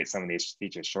tolerate some of these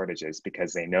feature shortages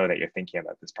because they know that you're thinking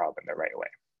about this problem the right way.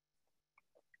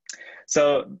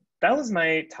 So that was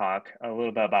my talk, a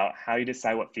little bit about how you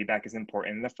decide what feedback is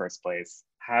important in the first place,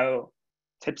 how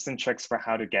tips and tricks for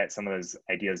how to get some of those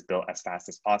ideas built as fast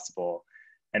as possible,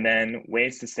 and then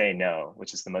ways to say no,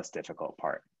 which is the most difficult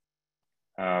part.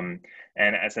 And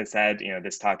as I said,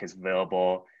 this talk is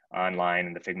available online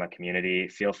in the Figma community.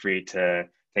 Feel free to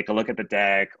take a look at the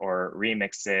deck or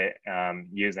remix it,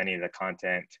 use any of the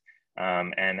content.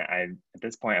 And at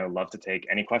this point, I would love to take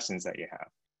any questions that you have.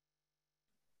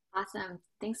 Awesome.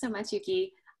 Thanks so much,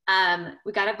 Yuki.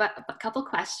 We got a couple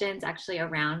questions actually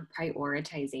around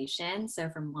prioritization. So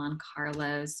from Juan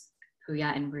Carlos,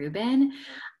 Puya, and Ruben.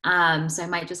 So I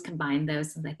might just combine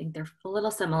those since I think they're a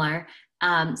little similar.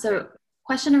 So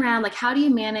question around like, how do you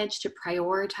manage to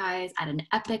prioritize at an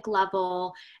epic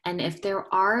level? And if there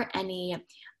are any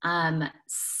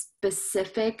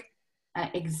specific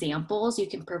examples you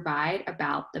can provide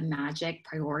about the magic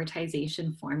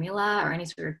prioritization formula or any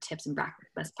sort of tips and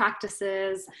best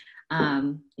practices.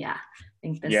 I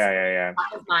think this is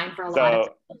mine for a lot of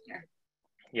people here.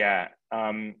 Yeah,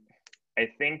 I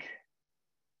think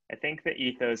the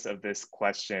ethos of this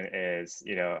question is,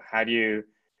 how do you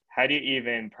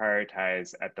even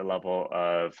prioritize at the level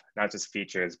of not just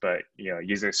features, but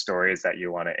user stories that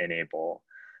you want to enable,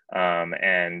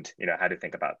 and how to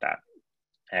think about that.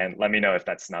 And let me know if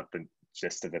that's not the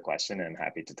gist of the question, and I'm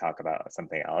happy to talk about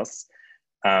something else.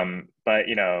 But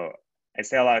I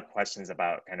say a lot of questions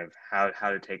about kind of how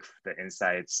to take the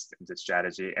insights into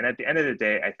strategy. And at the end of the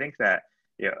day, I think that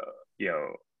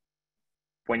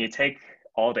when you take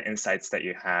all the insights that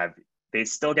you have, they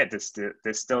still get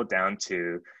distilled down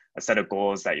to a set of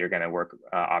goals that you're going to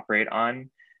operate on.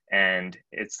 And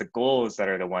it's the goals that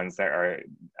are the ones that are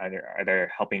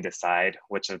either helping decide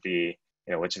which of these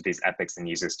epics and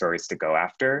user stories to go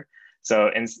after.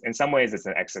 So in some ways, it's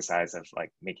an exercise of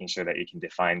like making sure that you can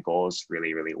define goals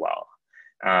really, really well.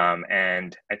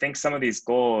 And I think some of these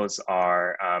goals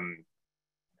are,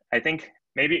 I think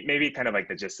maybe kind of like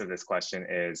the gist of this question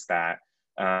is that,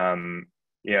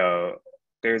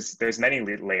 there's many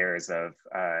layers of,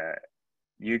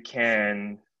 you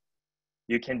can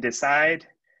decide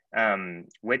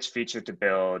which feature to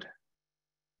build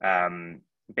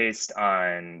based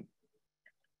on,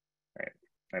 right,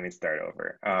 let me start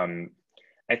over.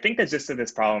 I think the gist of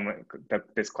this problem,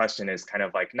 this question is kind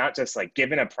of like, not just like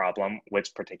given a problem,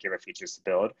 which particular features to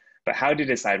build, but how to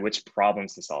decide which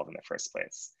problems to solve in the first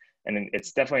place. And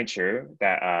it's definitely true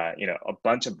that, a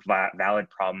bunch of valid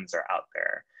problems are out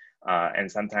there.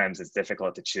 And sometimes it's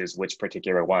difficult to choose which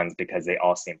particular ones because they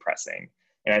all seem pressing.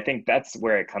 And I think that's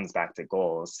where it comes back to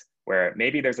goals, where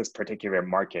maybe there's this particular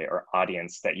market or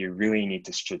audience that you really need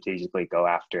to strategically go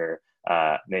after,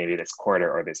 maybe this quarter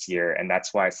or this year. And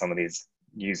that's why some of these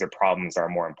user problems are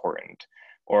more important.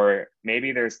 Or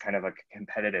maybe there's kind of a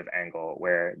competitive angle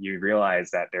where you realize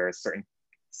that there are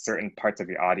certain parts of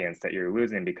the audience that you're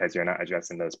losing because you're not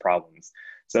addressing those problems.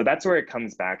 So that's where it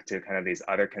comes back to kind of these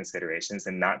other considerations,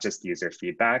 and not just user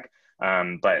feedback,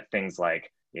 but things like,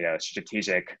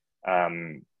 strategic,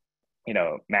 macro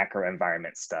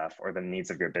environment stuff or the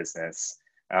needs of your business.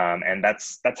 And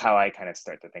that's how I kind of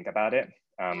start to think about it.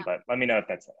 But let me know if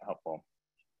that's helpful.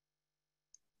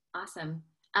 Awesome.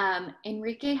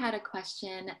 Enrique had a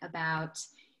question about,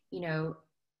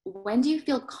 when do you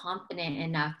feel confident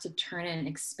enough to turn an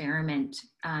experiment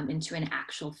into an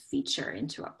actual feature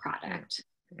into a product?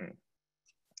 Mm.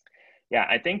 Yeah,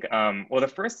 I think, well, the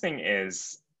first thing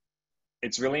is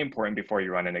it's really important before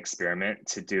you run an experiment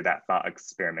to do that thought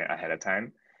experiment ahead of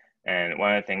time. And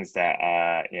one of the things that,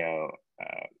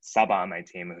 Saba on my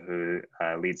team, who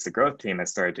leads the growth team,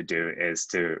 has started to do is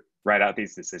to write out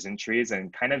these decision trees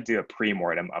and kind of do a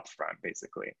pre-mortem upfront,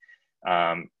 basically.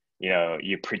 Um,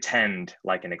 you pretend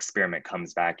like an experiment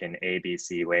comes back in A, B,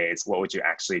 C ways. What would you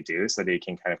actually do so that you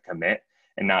can kind of commit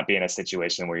and not be in a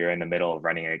situation where you're in the middle of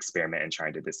running an experiment and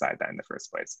trying to decide that in the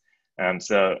first place.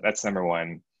 So that's number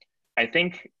one. I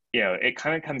think, it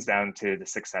kind of comes down to the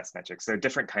success metrics. There are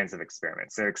different kinds of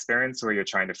experiments. There are experiments where you're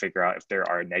trying to figure out if there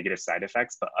are negative side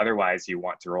effects, but otherwise you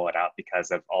want to roll it out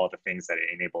because of all the things that it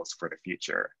enables for the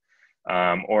future.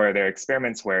 Or there are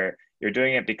experiments where you're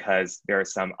doing it because there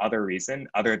is some other reason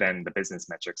other than the business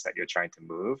metrics that you're trying to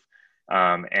move.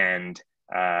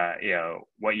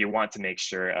 What you want to make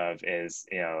sure of is,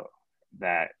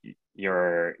 that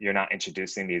you're not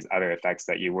introducing these other effects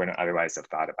that you wouldn't otherwise have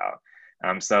thought about.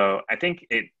 So I think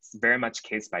it's very much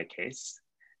case by case,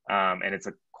 and it's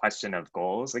a question of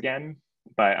goals again.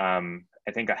 But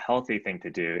I think a healthy thing to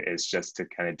do is just to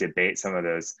kind of debate some of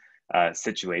those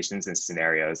situations and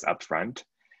scenarios up front,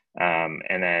 and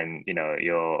then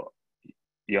you'll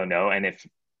know. And if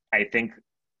I think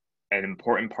an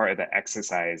important part of the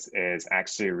exercise is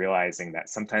actually realizing that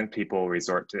sometimes people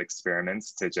resort to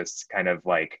experiments to just kind of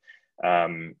like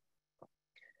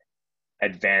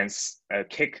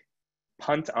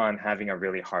punt on having a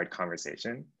really hard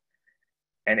conversation.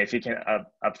 And if you can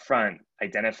up front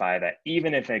identify that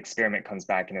even if an experiment comes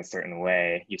back in a certain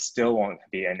way, you still won't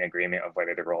be in agreement of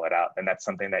whether to roll it out, then that's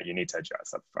something that you need to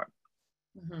address up front.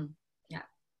 Mm-hmm. Yeah.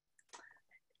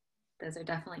 Those are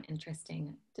definitely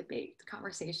interesting debate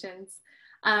conversations.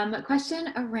 A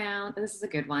question around, this is a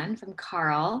good one from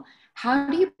Carl. How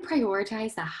do you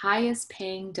prioritize the highest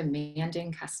paying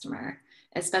demanding customer,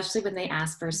 especially when they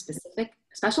ask for specific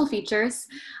special features?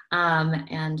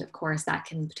 And of course that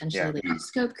can potentially lead to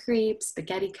scope creep,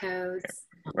 spaghetti codes.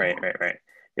 Right.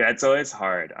 Yeah, it's always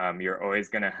hard. You're always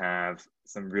going to have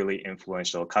some really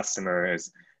influential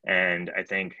customers. And I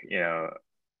think,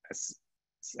 as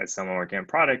someone working on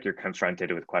product, you're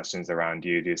confronted with questions around, do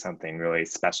you do something really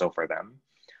special for them?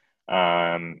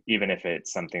 Even if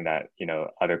it's something that,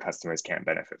 other customers can't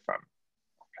benefit from.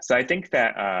 So I think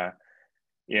that,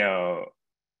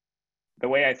 the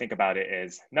way I think about it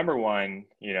is, number one,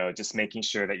 just making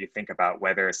sure that you think about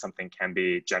whether something can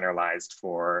be generalized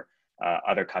for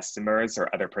other customers or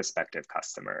other prospective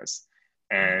customers.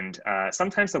 And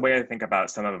sometimes the way I think about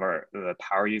some of the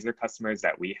power user customers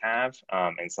that we have,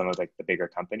 and some of like the bigger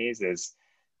companies is,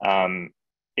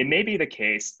 it may be the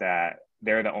case that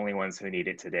they're the only ones who need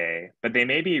it today, but they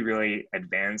may be really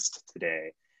advanced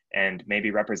today and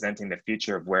maybe representing the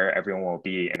future of where everyone will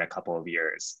be in a couple of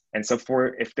years. And so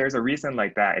if there's a reason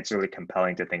like that, it's really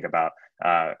compelling to think about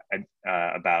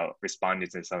responding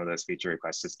to some of those feature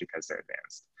requests just because they're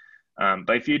advanced.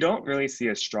 But if you don't really see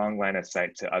a strong line of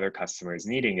sight to other customers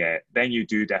needing it, then you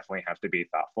do definitely have to be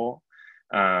thoughtful.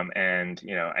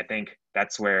 I think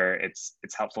that's where it's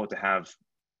helpful to have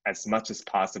as much as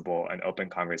possible an open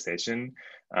conversation.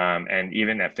 And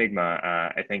even at Figma,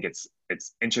 I think it's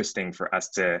interesting for us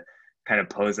to kind of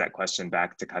pose that question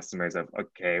back to customers of,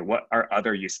 okay, what are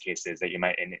other use cases that you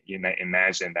might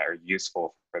imagine that are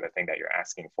useful for the thing that you're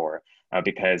asking for?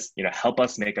 Because help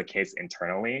us make a case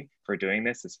internally for doing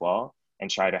this as well, and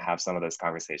try to have some of those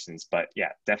conversations. But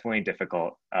yeah, definitely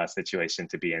difficult situation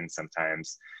to be in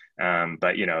sometimes.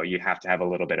 But you have to have a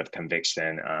little bit of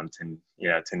conviction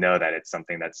to know that it's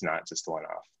something that's not just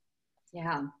one-off.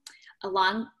 Yeah,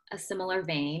 along a similar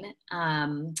vein,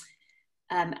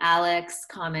 Alex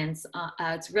comments,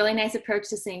 it's a really nice approach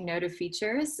to saying no to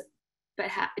features, but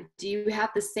do you have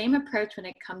the same approach when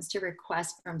it comes to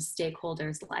requests from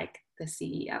stakeholders like the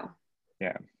CEO?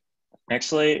 Yeah,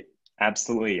 actually,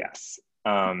 absolutely yes.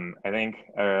 I think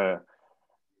a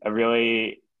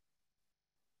really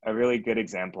good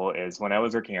example is when I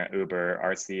was working at Uber,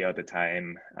 our CEO at the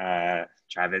time,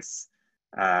 Travis,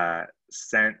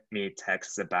 sent me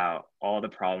texts about all the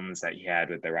problems that he had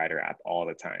with the Rider app all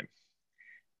the time.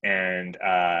 And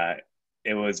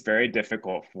it was very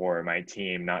difficult for my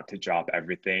team not to drop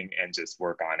everything and just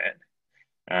work on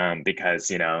it,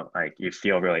 because like you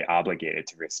feel really obligated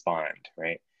to respond,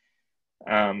 right?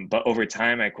 But over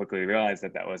time, I quickly realized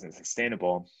that wasn't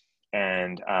sustainable,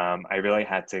 and I really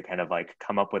had to kind of like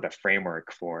come up with a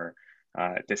framework for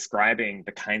describing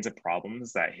the kinds of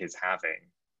problems that he's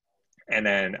having, and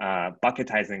then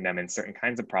bucketizing them in certain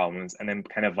kinds of problems, and then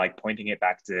kind of like pointing it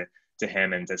back to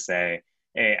him and to say,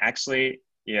 hey, actually,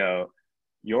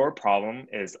 your problem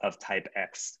is of type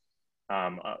X.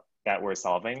 that we're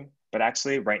solving. But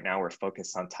actually right now we're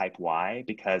focused on type Y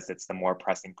because it's the more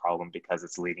pressing problem because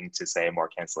it's leading to, say, more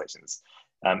cancellations.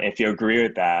 If you agree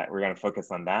with that, we're going to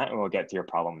focus on that and we'll get to your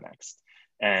problem next.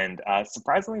 And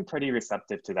surprisingly pretty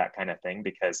receptive to that kind of thing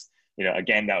because, you know,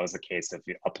 again, that was a case of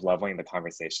up-leveling the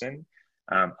conversation.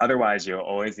 Otherwise, you'll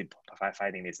always be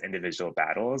fighting these individual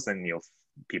battles and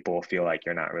people will feel like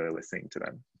you're not really listening to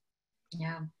them.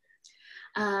 Yeah.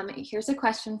 Here's a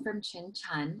question from Chin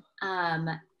Chun.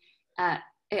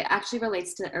 It actually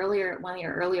relates to one of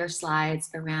your earlier slides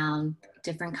around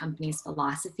different companies'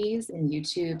 philosophies and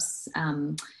YouTube's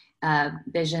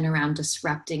vision around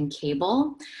disrupting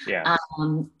cable. Yeah.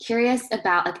 Curious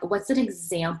about, like, what's an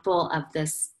example of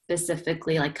this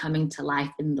specifically, like, coming to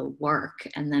life in the work,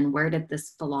 and then where did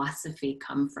this philosophy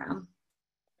come from?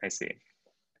 I see.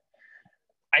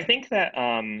 I think that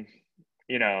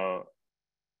you know,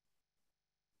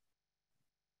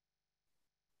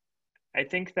 I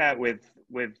think that with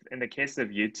in the case of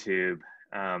YouTube,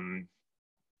 I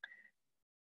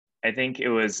think it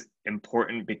was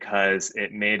important because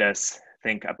it made us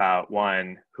think about,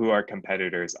 one, who our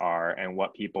competitors are and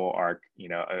what people are, you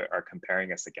know, are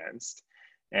comparing us against.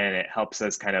 And it helps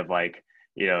us kind of like,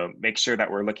 you know, make sure that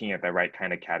we're looking at the right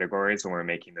kind of categories when we're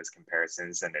making those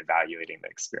comparisons and evaluating the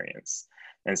experience.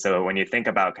 And so when you think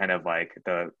about kind of like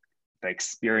the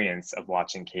experience of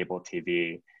watching cable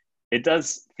TV, it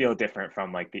does feel different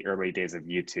from like the early days of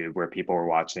YouTube where people were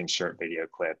watching short video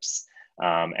clips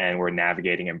and we're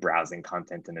navigating and browsing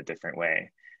content in a different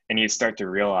way. And you start to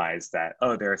realize that,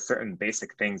 oh, there are certain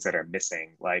basic things that are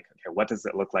missing. Like, okay, what does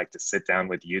it look like to sit down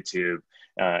with YouTube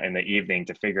in the evening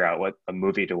to figure out what a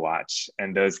movie to watch?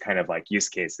 And those kind of like use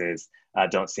cases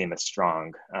don't seem as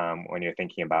strong when you're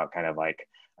thinking about kind of like,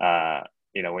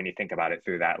 you know, when you think about it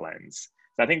through that lens.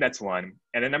 So I think that's one.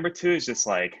 And then number two is just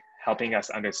like helping us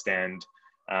understand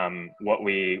what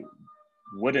we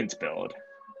wouldn't build.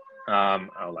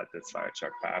 I'll let this fire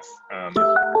truck pass.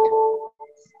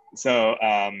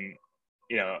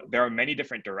 You know, there are many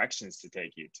different directions to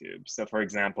take YouTube. So for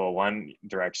example, one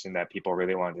direction that people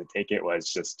really wanted to take it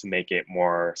was just to make it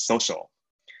more social,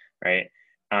 right?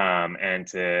 And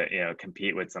to, you know,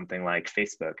 compete with something like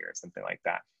Facebook or something like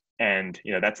that. And,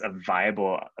 you know, that's a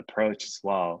viable approach as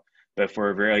well. But if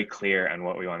we're really clear on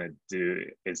what we want to do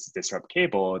is disrupt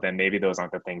cable, then maybe those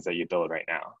aren't the things that you build right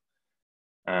now.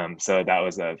 So that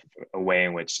was a way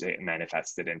in which it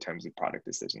manifested in terms of product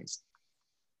decisions.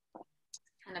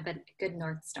 Kind of a good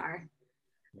North Star.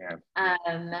 Yeah.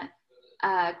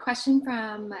 Question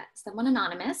from someone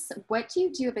anonymous. What do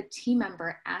you do if a team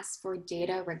member asks for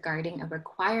data regarding a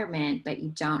requirement, but you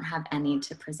don't have any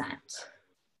to present?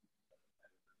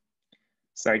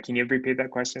 Sorry, can you repeat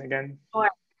that question again? Or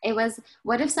it was,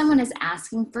 what if someone is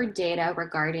asking for data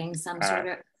regarding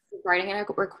regarding a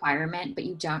requirement, but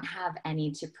you don't have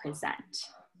any to present?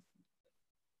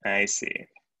 I see.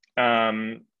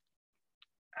 I'm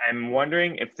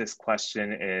wondering if this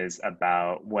question is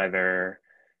about whether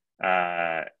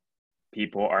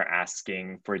people are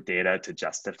asking for data to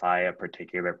justify a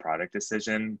particular product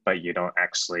decision, but you don't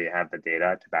actually have the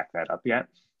data to back that up yet.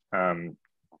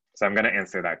 So I'm going to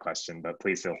answer that question, but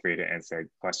please feel free to ask the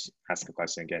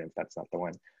question again if that's not the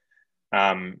one.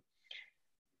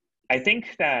 I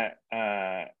think that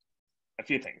a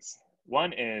few things.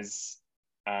 One is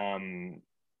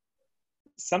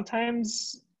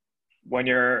sometimes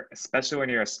especially when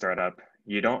you're a startup,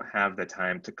 you don't have the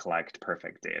time to collect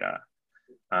perfect data.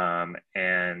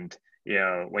 And, you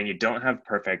know, when you don't have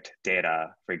perfect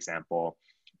data, for example,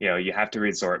 you know, you have to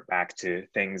resort back to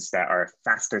things that are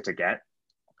faster to get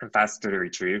and faster to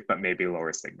retrieve, but maybe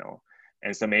lower signal.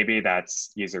 And so maybe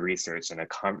that's user research and a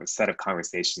set of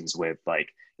conversations with, like,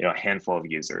 you know, a handful of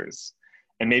users.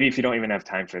 And maybe if you don't even have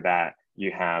time for that,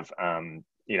 you have,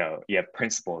 you know, you have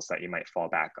principles that you might fall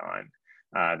back on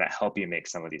that help you make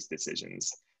some of these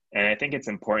decisions. And I think it's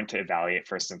important to evaluate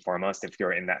first and foremost if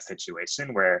you're in that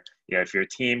situation where, you know, if your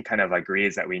team kind of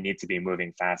agrees that we need to be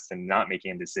moving fast and not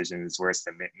making decisions worse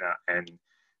than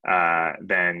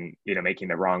then, you know, making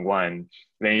the wrong one,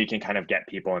 then you can kind of get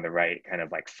people in the right kind of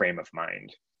like frame of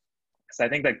mind. So I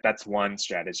think that that's one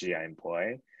strategy I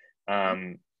employ.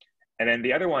 And then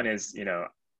the other one is, you know,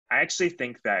 I actually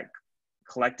think that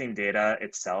collecting data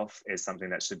itself is something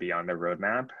that should be on the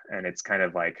roadmap. And it's kind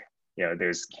of like, you know,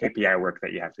 there's KPI work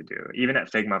that you have to do. Even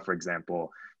at Figma, for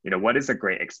example, you know, what is a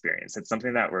great experience? It's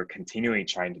something that we're continually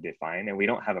trying to define, and we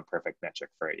don't have a perfect metric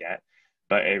for it yet,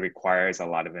 but it requires a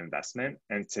lot of investment.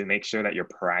 And to make sure that you're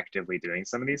proactively doing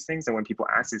some of these things, and when people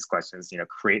ask these questions, you know,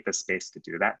 create the space to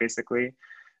do that basically,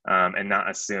 and not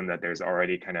assume that there's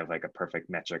already kind of like a perfect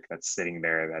metric that's sitting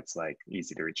there that's like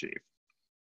easy to retrieve.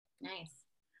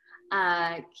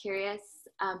 Nice. Curious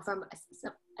from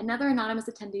another anonymous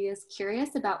attendee is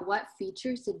curious about what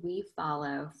features did we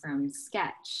follow from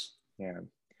Sketch? Yeah.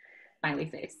 Smiley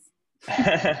face.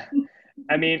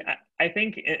 I mean, I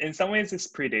think in some ways this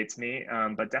predates me,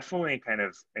 but definitely kind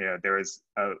of, there was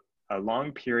a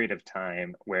long period of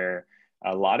time where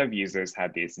a lot of users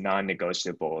had these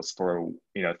non-negotiables for,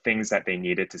 things that they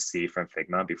needed to see from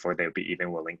Figma before they would be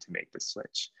even willing to make the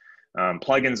switch.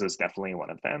 Plugins was definitely one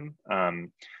of them,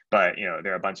 but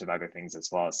there are a bunch of other things as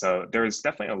well. So there was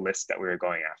definitely a list that we were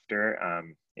going after.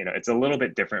 It's a little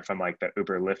bit different from like the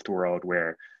Uber Lyft world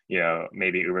where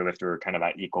maybe Uber Lyft were kind of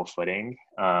at equal footing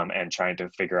and trying to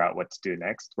figure out what to do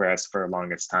next. Whereas for the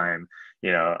longest time,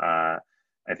 I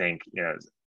think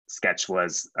Sketch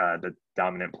was the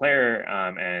dominant player,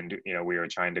 and we were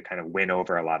trying to kind of win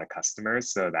over a lot of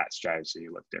customers. So that strategy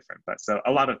looked different. But so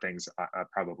a lot of things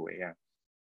probably, yeah.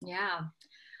 Yeah.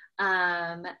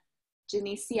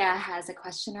 Janicia has a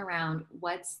question around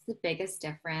what's the biggest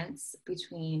difference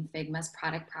between Figma's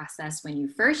product process when you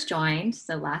first joined,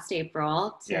 so last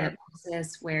April, to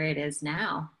versus where it is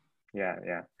now?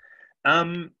 Yeah.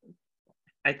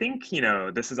 I think,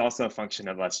 this is also a function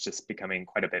of us just becoming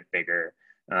quite a bit bigger.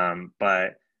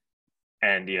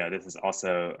 This is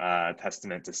also a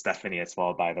testament to Stephanie as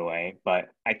well, by the way. But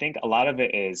I think a lot of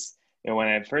it is, when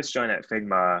I first joined at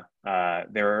Figma,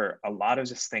 there were a lot of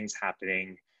just things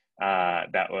happening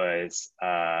that was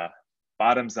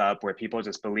bottoms up, where people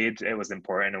just believed it was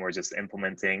important and were just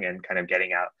implementing and kind of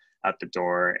getting out the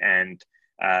door. And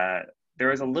there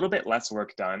was a little bit less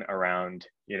work done around,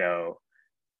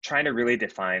 trying to really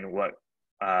define what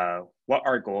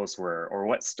our goals were or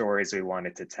what stories we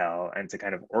wanted to tell, and to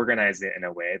kind of organize it in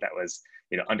a way that was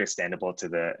understandable to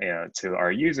to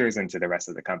our users and to the rest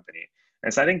of the company.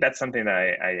 And so I think that's something that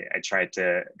I tried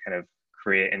to kind of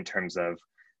create in terms of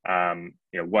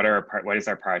what is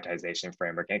our prioritization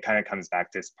framework. And it kind of comes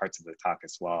back to parts of the talk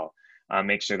as well.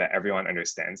 Make sure that everyone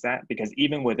understands that, because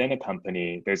even within a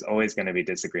company, there's always going to be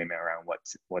disagreement around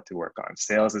what to work on.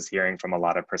 Sales is hearing from a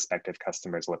lot of prospective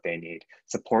customers what they need.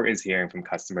 Support is hearing from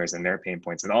customers and their pain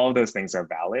points, and all of those things are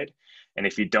valid. And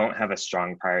if you don't have a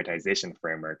strong prioritization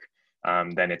framework,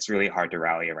 then it's really hard to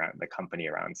rally around the company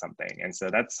around something. And so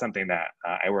that's something that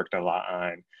I worked a lot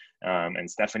on. And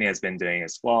Stephanie has been doing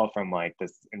as well, from like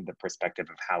this in the perspective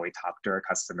of how we talk to our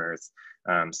customers.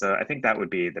 So I think that would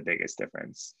be the biggest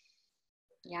difference.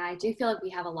 Yeah, I do feel like we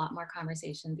have a lot more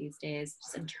conversation these days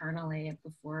just internally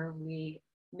before we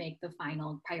make the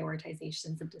final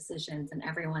prioritizations of decisions, and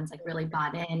everyone's like really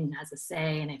bought in and has a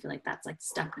say. And I feel like that's like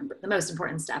the most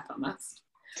important step almost.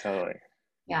 Totally.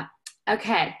 Yeah.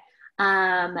 Okay.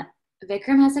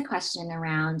 Vikram has a question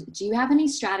around, do you have any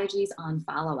strategies on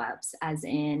follow-ups, as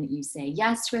in you say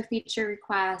yes to a feature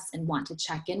request and want to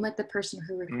check in with the person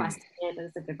who requested it?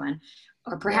 That's a good one.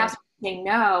 Or perhaps say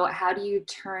no, how do you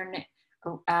turn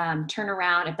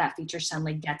around if that feature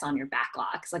suddenly gets on your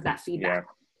backlog, like that feedback?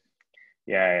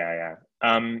 Yeah.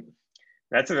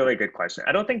 That's a really good question.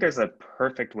 I don't think there's a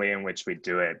perfect way in which we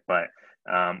do it, but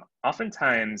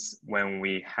oftentimes when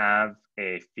we have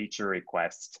a feature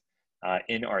request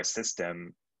in our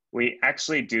system, we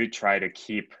actually do try to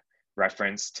keep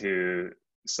reference to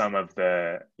some of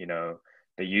the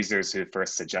users who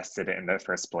first suggested it in the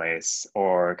first place,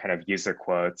 or kind of user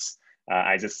quotes.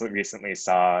 I just recently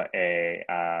saw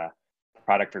a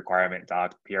product requirement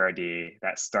doc, PRD,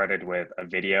 that started with a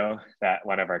video that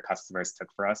one of our customers took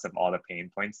for us of all the pain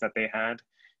points that they had,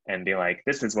 and be like,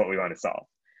 this is what we want to solve.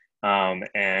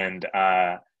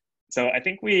 So I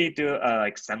think we do a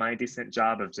like semi-decent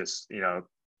job of just,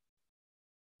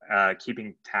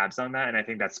 keeping tabs on that. And I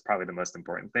think that's probably the most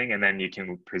important thing. And then you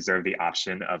can preserve the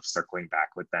option of circling back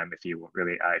with them if you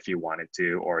really, if you wanted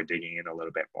to, or digging in a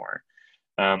little bit more.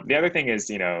 The other thing is,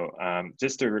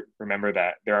 just to remember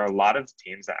that there are a lot of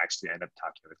teams that actually end up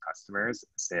talking with customers,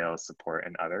 sales, support,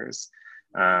 and others.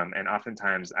 And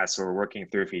oftentimes, as we're working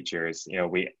through features,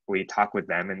 we talk with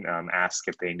them and ask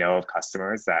if they know of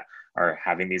customers that are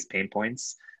having these pain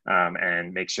points,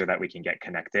 and make sure that we can get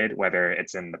connected, whether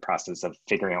it's in the process of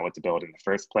figuring out what to build in the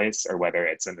first place, or whether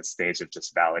it's in the stage of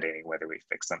just validating whether we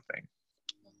fix something.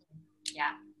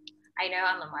 Yeah. I know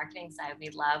on the marketing side, we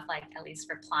love like at least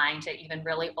replying to even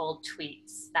really old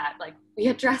tweets that like, we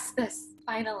addressed this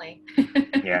finally.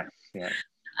 Yeah.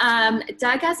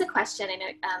 Doug has a question, and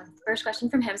first question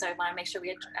from him, so I want to make sure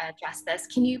we address this.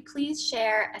 Can you please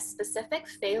share a specific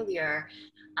failure,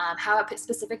 how a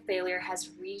specific failure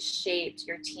has reshaped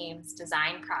your team's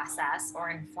design process or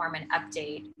inform an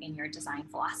update in your design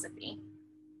philosophy?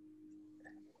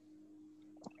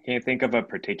 Can you think of a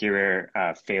particular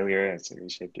failure that's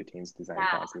reshaped your team's design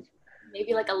process?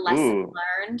 Maybe like a lesson Ooh,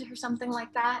 learned or something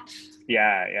like that.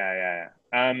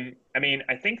 I mean,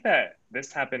 I think that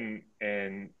this happened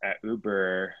in at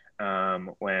Uber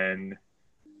when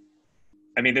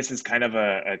I mean, this is kind of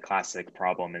a classic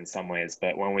problem in some ways,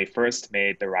 but when we first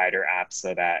made the rider app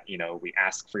so that, you know, we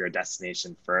ask for your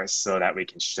destination first so that we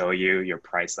can show you your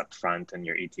price up front and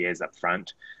your ETAs up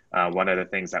front, one of the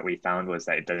things that we found was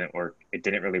that it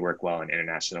didn't really work well in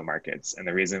international markets. And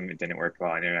the reason it didn't work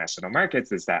well in international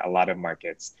markets is that a lot of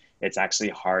markets, it's actually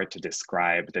hard to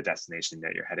describe the destination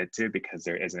that you're headed to because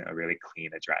there isn't a really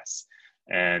clean address.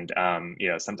 And you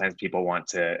know, sometimes people want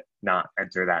to not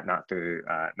enter that not through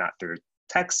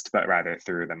text, but rather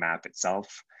through the map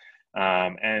itself.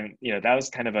 And you know, that was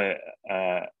kind of a,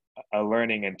 a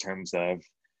learning in terms of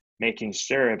making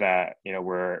sure that you know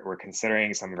we're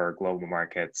considering some of our global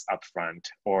markets upfront,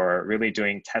 or really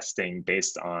doing testing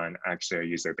based on actually our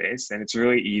user base. And it's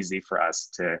really easy for us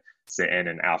to sit in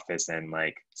an office in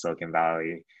like Silicon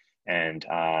Valley and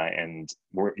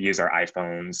use our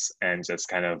iPhones and just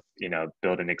kind of you know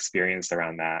build an experience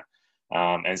around that.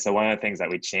 And so one of the things that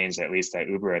we changed, at least at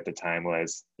Uber at the time,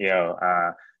 was, you know,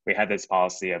 we had this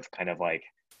policy of kind of like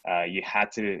you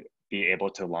had to be able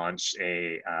to launch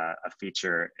a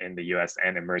feature in the US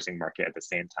and emerging market at the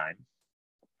same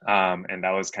time. And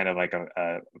that was kind of like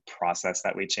a process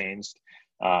that we changed.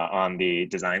 On the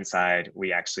design side,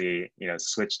 we actually, you know,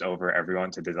 switched over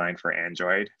everyone to design for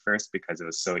Android first because it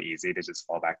was so easy to just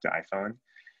fall back to iPhone.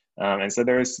 And so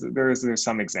there's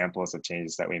some examples of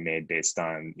changes that we made based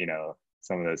on you know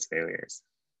some of those failures.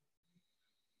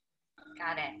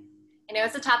 Got it. I know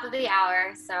it's the top of the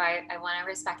hour, so I want to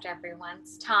respect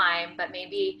everyone's time, but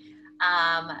maybe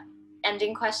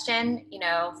ending question, you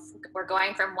know, we're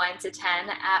going from 1 to 10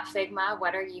 at Figma.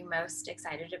 What are you most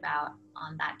excited about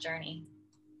on that journey?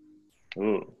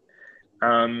 Ooh,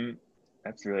 um,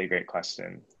 that's a really great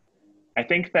question. I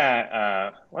think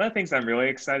that one of the things I'm really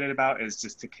excited about is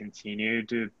just to continue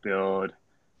to build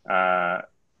uh,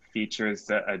 features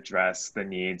that address the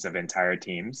needs of entire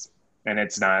teams. And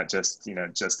it's not just, you know,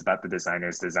 just about the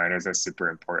designers. Designers are super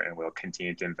important. We'll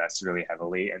continue to invest really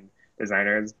heavily in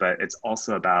designers, but it's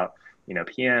also about, you know,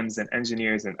 PMs and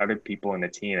engineers and other people in the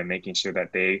team and making sure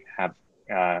that they have,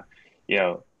 uh, you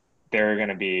know, they're going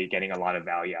to be getting a lot of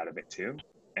value out of it too.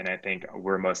 And I think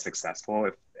we're most successful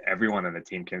if everyone on the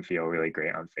team can feel really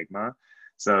great on Figma.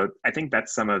 So I think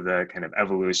that's some of the kind of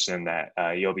evolution that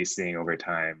you'll be seeing over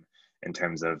time in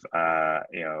terms of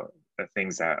you know the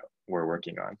things that we're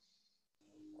working on.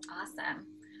 Awesome.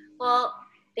 Well,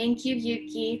 thank you,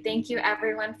 Yuki. Thank you,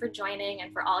 everyone, for joining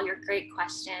and for all your great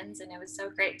questions. And it was so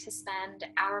great to spend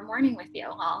our morning with you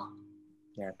all.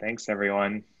 Yeah, thanks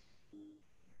everyone.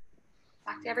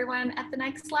 Talk to everyone at the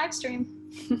next live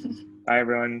stream. Bye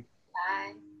everyone.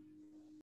 Bye.